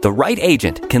agent. The right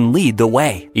agent can lead the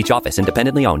way. Each office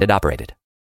independently owned and operated.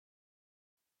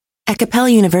 At Capella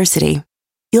University,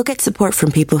 you'll get support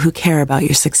from people who care about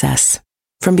your success.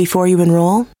 From before you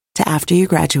enroll to after you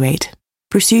graduate,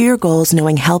 pursue your goals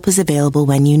knowing help is available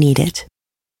when you need it.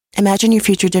 Imagine your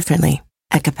future differently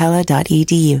at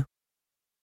capella.edu.